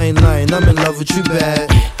mag. I ain't lying, I'm in love with you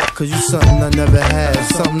bad. Cause you something I never had,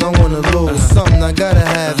 something I wanna lose, something I gotta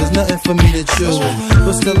have, there's nothing for me to choose.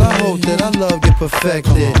 But still I hope that our love get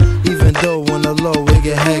perfected, even though on the low it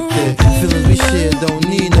get hectic. Feelings we share don't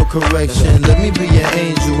need no correction. Let me be your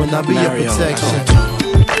angel and I'll be your protection.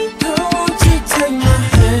 I want you to take my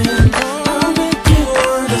hand, I'll make you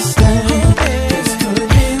understand. This could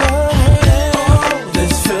be love, oh,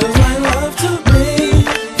 this feels like love to me.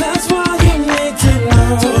 That's why you need to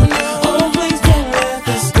know, oh please don't let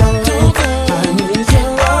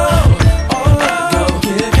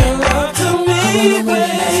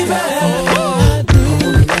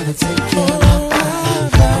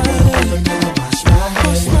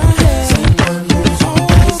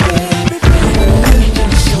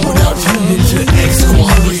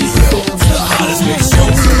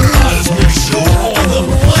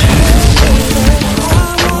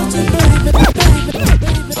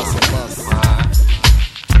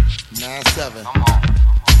 9-7.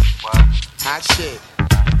 Hot shit.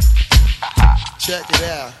 Check it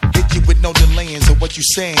out. Hit you with no delaying, so what you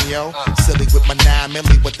saying, yo? Silly with my 9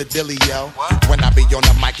 milli with the dilly, yo. When I be on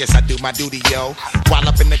the mic, yes, I do my duty, yo. While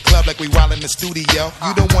up in the club like we while in the studio.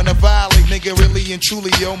 You don't wanna violate, nigga, really and truly,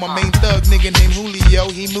 yo. My main thug, nigga named Julio,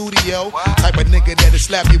 he moody, yo. Type of nigga that'll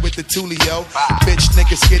slap you with the tulio. Bitch,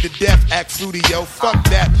 nigga scared to death, act fruity, yo. Fuck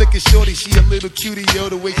that, look at shorty, she a little cutie, yo.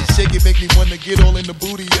 The way she shake it make me wanna get all in the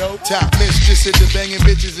booty, yo. Top mistress at the banging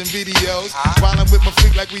bitches and videos. While I'm with my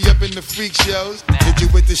freak like we up in the freak shows. Hit you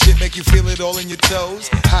with the shit, make you feel it all in your toes.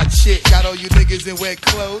 Hot shit, got all you niggas in wet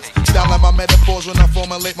clothes. Style like my metaphors when I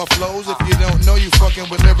formulate my flows. If you don't know, you fucking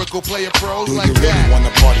with lyrical player pros. Do like you really wanna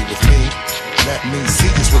party with me? Let me see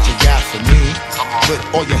just what you got for me. Put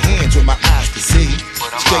all your hands where my eyes can see.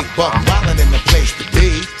 Straight buck wildin' in the place to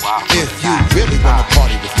be. If you really wanna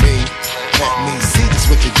party with me, let me see just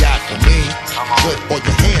what you got for me. Put all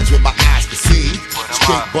your hands where my eyes can see.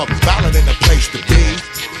 Straight buck wildin' in the place to be.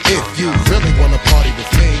 If you really wanna party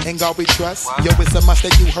with me, ain't God we trust. Yo, it's a must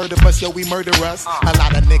that you heard of us, yo, we murder us. A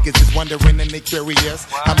lot of niggas is wondering and they curious.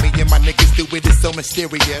 How me and my niggas do it is so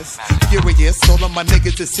mysterious. Furious, all of my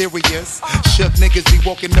niggas is serious. Shook niggas be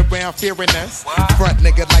walking around fearing us. Front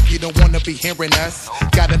nigga like you don't wanna be hearing us.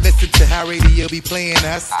 Gotta listen to how radio be playing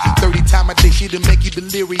us. 30 times a day she to make you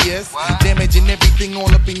delirious. Damaging everything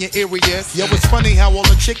all up in your areas. Yo, it's funny how all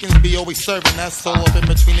the chickens be always serving us. All up in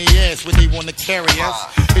between the ass when they wanna carry us.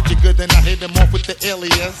 Hit you good, then I hit them off with the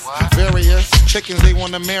alias. Various chickens, they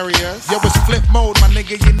wanna marry us. Yo, it's flip mode, my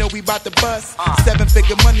nigga, you know we bout to bust.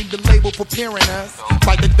 7-figure money, the label preparing us.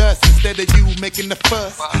 Bite the dust instead of you making the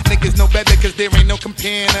fuss. Niggas know better cause there ain't no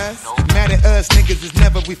comparing us. Mad at us, niggas is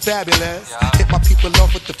never we fabulous. Hit my people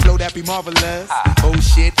off with the flow that be marvelous. Oh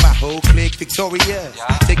shit, my whole clique victorious.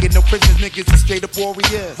 Taking no prisoners, niggas is straight up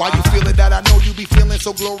warriors. Why you feeling that? I know you be feeling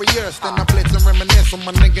so glorious. Then I blitz and reminisce on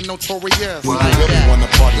my nigga notorious. Do you really wanna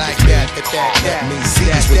party like that? Let me see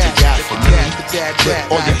just what you got for me. Put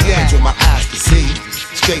all your hands where my eyes can see.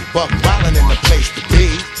 Straight buck wildin' in the place to be.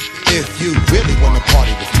 If you really wanna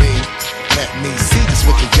party with me, let me see just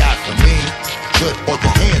what you got for me. Put all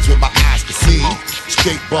your hands where my eyes can see.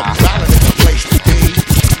 Straight buck wildin' in the place to be.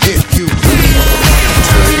 If you really wanna party with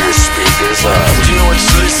me. Turn your speakers up. Do you know what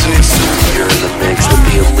listening to? You're in the mix with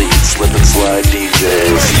the elite slip and slide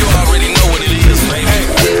DJs. You already know what it is, baby.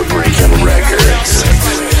 We're breaking records.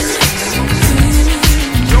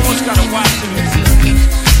 You almost gotta watch it.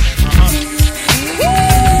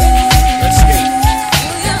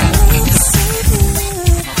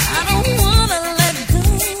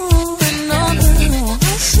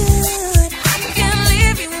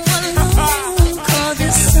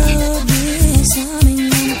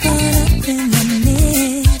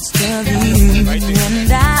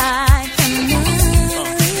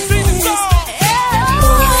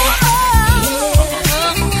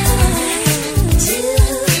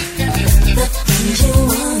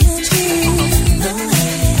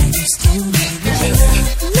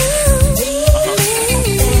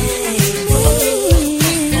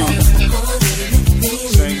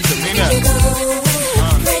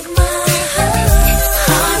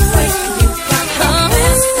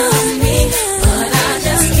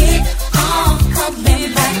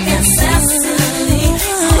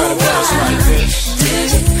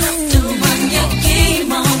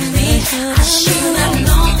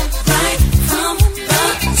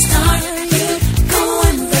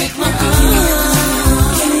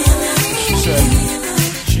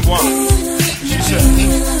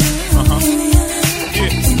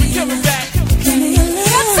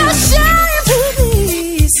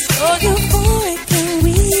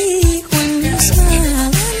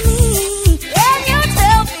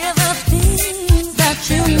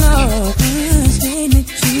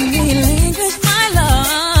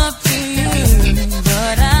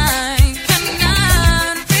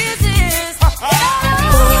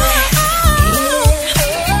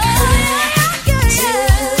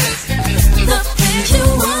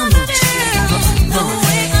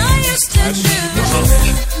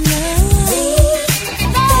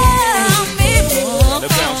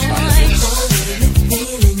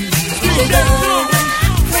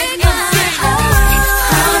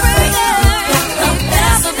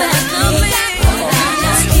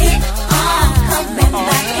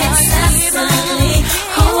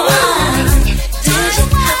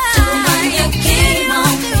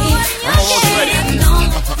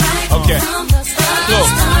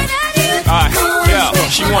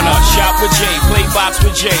 She wanna shop with Jay, play box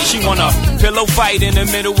with Jay. She wanna pillow fight in the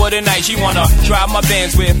middle of the night. She wanna drive my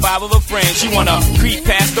Benz with 5 of her friends. She wanna creep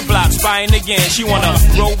past the block, spying again. She wanna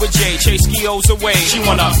roll with Jay, chase skios away. She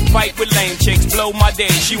wanna fight with lame chicks, blow my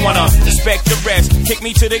day. She wanna respect the rest, kick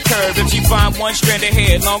me to the curb. If she find one strand of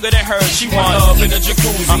hair longer than hers, she want love in the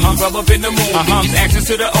jacuzzi, rub up in the movies, access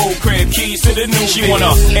to the old crib, keys to the new. She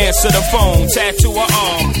wanna answer the phone, tattoo her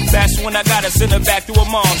arm. That's when I gotta send her back to her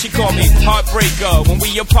mom. She called me heartbreaker. When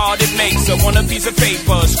we apart, it makes her want a piece of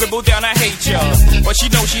paper. Scribble down, I hate ya. But she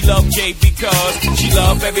know she love Jay because she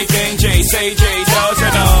love everything Jay say Jay does.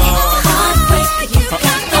 And heartbreaker, you got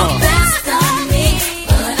the best of me,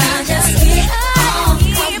 but I just keep on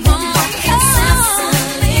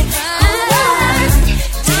incessantly.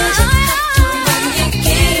 Did you have to run your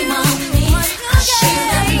game on me? I should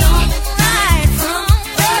have known right from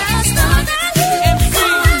the start.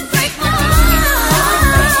 Heartbreak my heart.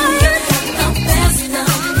 You got the best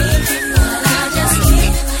of me, but I just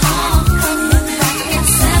keep on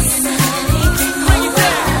incessantly.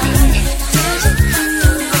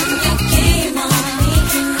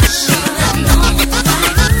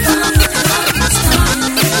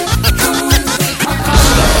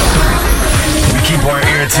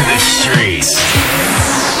 To the streets.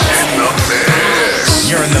 In the mix.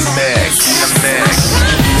 You're in the mix.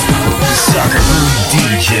 Sucker Brew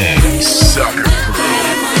DJ. Sucker Brew.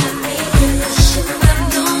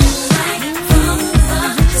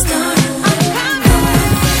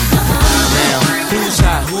 Now, who's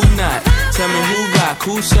hot, who not? Tell me who rock,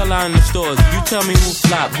 who sell out in the stores. You tell me who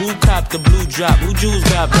flop, who cop the blue drop, who jewels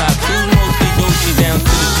got pops, who's mostly Dolce down to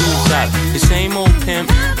the blue top. The same old pimp,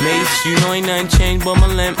 Mace, you know ain't nothing changed but my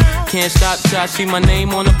limp. Can't stop till I see my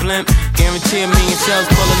name on the blimp. Guarantee a million sales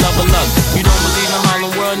full of love of luck. You don't believe in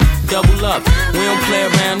Harlem World, double up. We don't play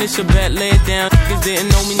around, it's a bet, lay it down. Niggas didn't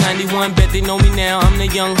know me 91, bet they know me now. I'm the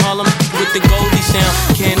young Harlem with the Goldie sound.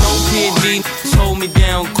 Can't no PD, hold me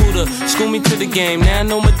down. Cooler, school me to the game, now I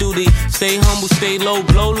know my duty. Stay humble, stay low,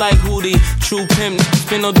 blow like Hootie. True pimp,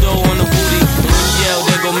 spin no dough on the booty. And when you yell,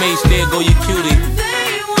 there go Mace, there go your cutie.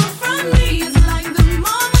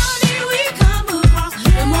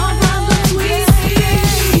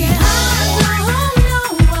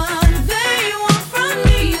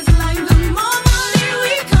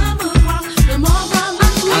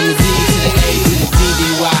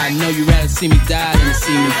 See me die than to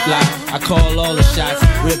see me fly. I call all the shots,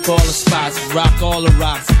 rip all the spots, rock all the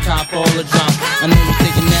rocks, cop all the drops. I know you're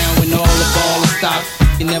thinking now when all the ball is stopped.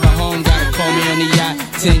 You never home, gotta call me on the yacht.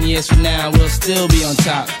 10 years from now, we'll still be on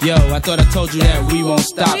top. Yo, I thought I told you that we won't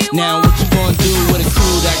stop. Now what you gonna do with a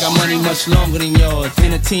crew that got money much longer than yours,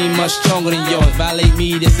 and a team much stronger than yours? Violate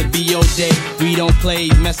me, this'll be your day. We don't play,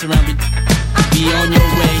 mess around, be on your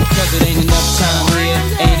way, cause it ain't enough time here.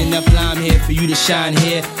 Ain't enough lime here for you to shine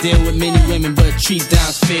here. Deal with many women, but treat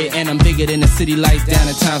down's fair. And I'm bigger than the city lights down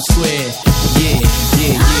in Times Square. Yeah.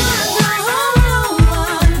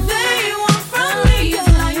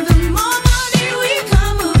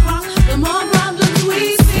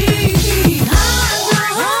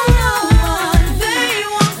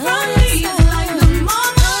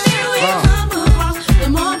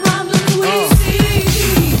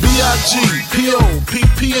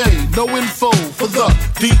 No info for the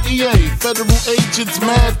DEA. Federal agents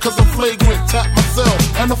mad cause I'm flagrant. Tap myself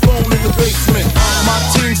and the phone in the basement. My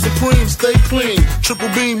team supreme, stay clean. Triple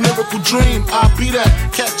beam, lyrical dream. I be that.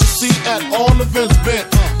 Catch a seat at all events bent.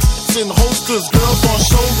 In holsters, girls on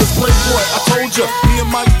shoulders, playboy. I told ya, me and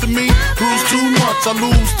Mike to me, bruise too much, I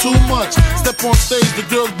lose too much. Step on stage, the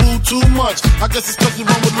girls boo too much. I guess it's cause you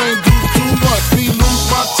run with lame dudes too much. Me lose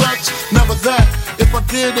my touch, never that. If I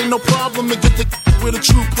did, ain't no problem to get the where the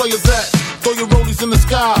true players at. Throw your rollies in the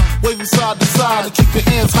sky, wave them side to side, and keep your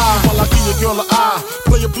hands high while I give your girl an eye.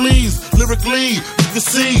 Player please, lyrically, you can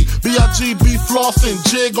see B.I.G.B. flossing,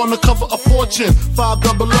 jig on the cover of Fortune, 500.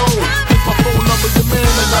 It's my phone number, your man,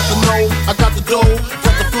 I got the know, I got the dough,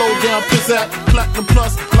 got the flow down, piss at, platinum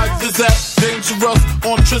plus, like Zizak, dangerous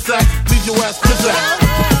on Trizak, leave your ass pizzat.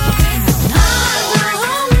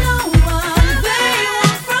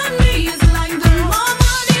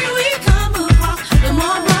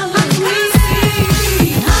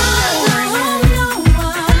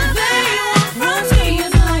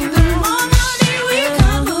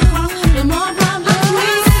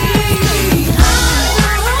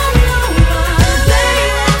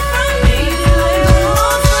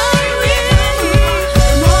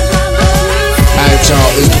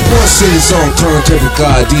 It's the Port City song turntable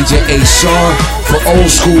guy DJ A-Shawn for old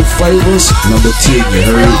school flavors. Number 10, you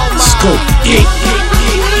heard? Scope. Yeah.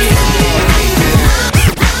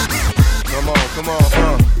 Come on.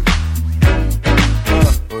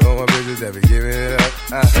 Put all my bitches that be giving it up.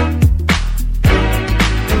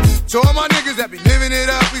 To all my niggas that be living it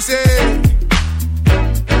up, we say.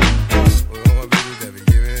 All my bitches that be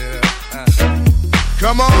giving it up.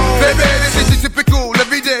 Come on, baby, this is your typical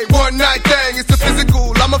everyday one night thing. It's a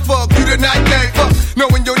physical. I'ma fuck you tonight, thing. Fuck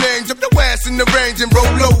knowing your name, jump the ass in the range and roll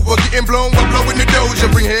over. Getting blown while blowing the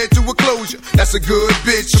doja. Bring head to a closure. That's a good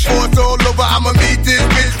bitch. Before it's all over, I'ma meet this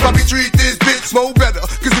bitch. Probably treat this bitch more better.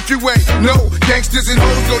 Cause if you ain't, no, gangsters and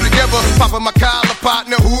hoes go together. Poppin' my collar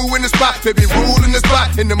partner, who in the spot? Baby, rule in the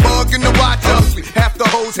spot. In the mug and the watch ugly. Half the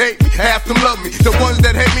hoes hate me, half them love me. The ones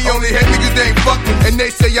that hate me only hate me cause they ain't fuck me. And they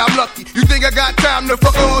say I'm lucky. You think I got time to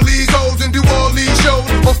fuck all these hoes and do all these shows?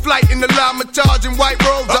 On flight in the llama charging white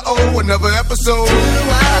robes. Uh-oh, another episode.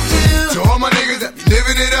 To all my niggas that be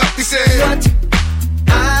living it up, he said what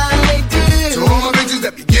I do. To all my bitches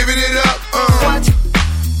that be giving it up, what you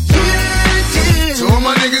do. To all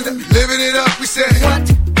my niggas that be living it up, we say what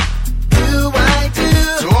do I do.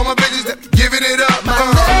 To all my bitches that be giving it up, come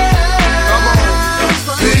on.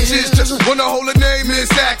 Bitches just wanna hold a name in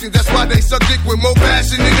acting. That's why they suck dick with more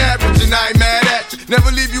passion than average. And I ain't mad at you.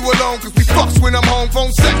 Never leave you alone, cause we fucks when I'm home.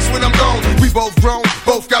 Phone sex when I'm gone. We both grown,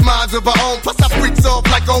 both got minds of our own. Plus I freaks off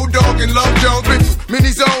like old dog and Love Jones. Been through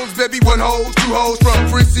many zones, baby, one hose, two hoes. From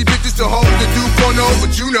prissy bitches to hoes that do porno.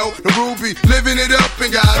 But you know, the Ruby living it up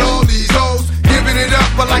and got all these hoes giving it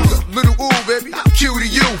up. I like the little ooh, baby, how cute are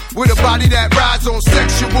you? With a body that rides on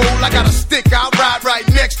sexual. I got a stick, I'll ride right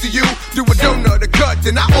next to you. Do a donut, a cut,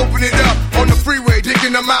 then I open it up on the freeway,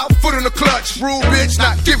 digging them out, foot on the clutch. Rule bitch,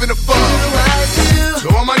 not giving a fuck. To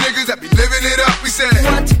all my niggas that be living it up, we say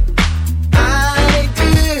what I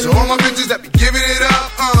do. To all my bitches that be giving it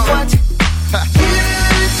up, what you do.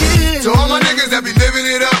 To all my niggas that be living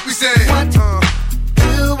it up, we say what do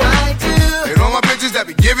I do. And all my bitches that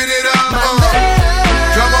be giving it up,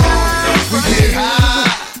 come on, we get high.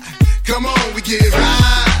 Come on, we get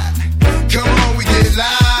right. Come on, we get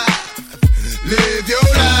live. Live your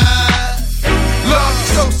life. Love you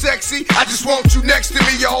so sexy, I just want you next to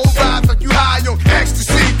me. Your whole vibe like you high on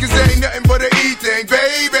ecstasy. Cause there ain't nothing but a E thing,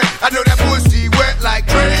 baby. I know that pussy wet like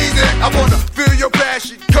crazy. I wanna feel your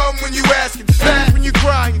passion. Come when you asking, laugh when you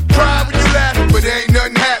crying, cry when you laughing. But there ain't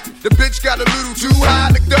nothing happening. The bitch got a little too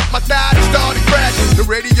high, licked up my thigh and started crashing. The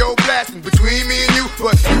radio blasting between me and you.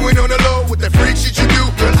 But you went on the low with that freak shit you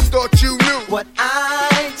do. Girl, I thought you knew what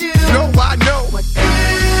I do. No, I know what you do.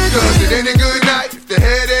 Cause it ain't a good night if the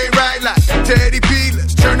head ain't right. Like Teddy P,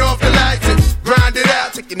 let's turn off the lights and grind it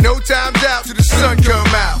out. Taking no times out till the sun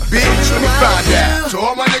come out. Bitch, let me find out. To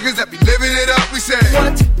all my niggas that be living it up, we say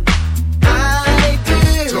what I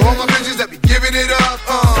do. To all my bitches that be giving it up,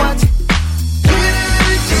 what you do.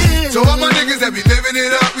 To all my niggas that be living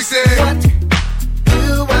it up, we say what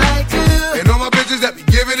do I do. And all my bitches that be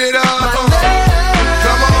giving it up,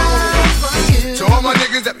 come on. To all my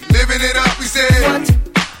niggas that be living it up, we say what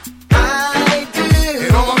I do.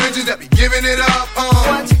 And all my bitches that be giving it up,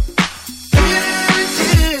 what you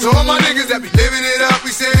do. To all my niggas that be living it up,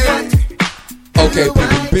 we say Okay,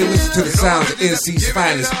 people, been listening to the sounds of NC's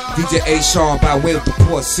finest, DJ A-Shawn by way of the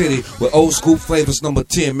Port City with Old School Flavors number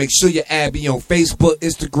 10. Make sure you add me on Facebook,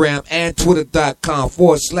 Instagram, and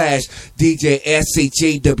Twitter.com/DJ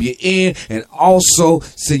SHAWN. And also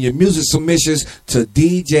send your music submissions to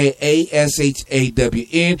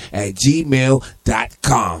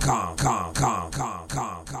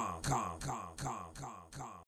DJASHAWN@gmail.com.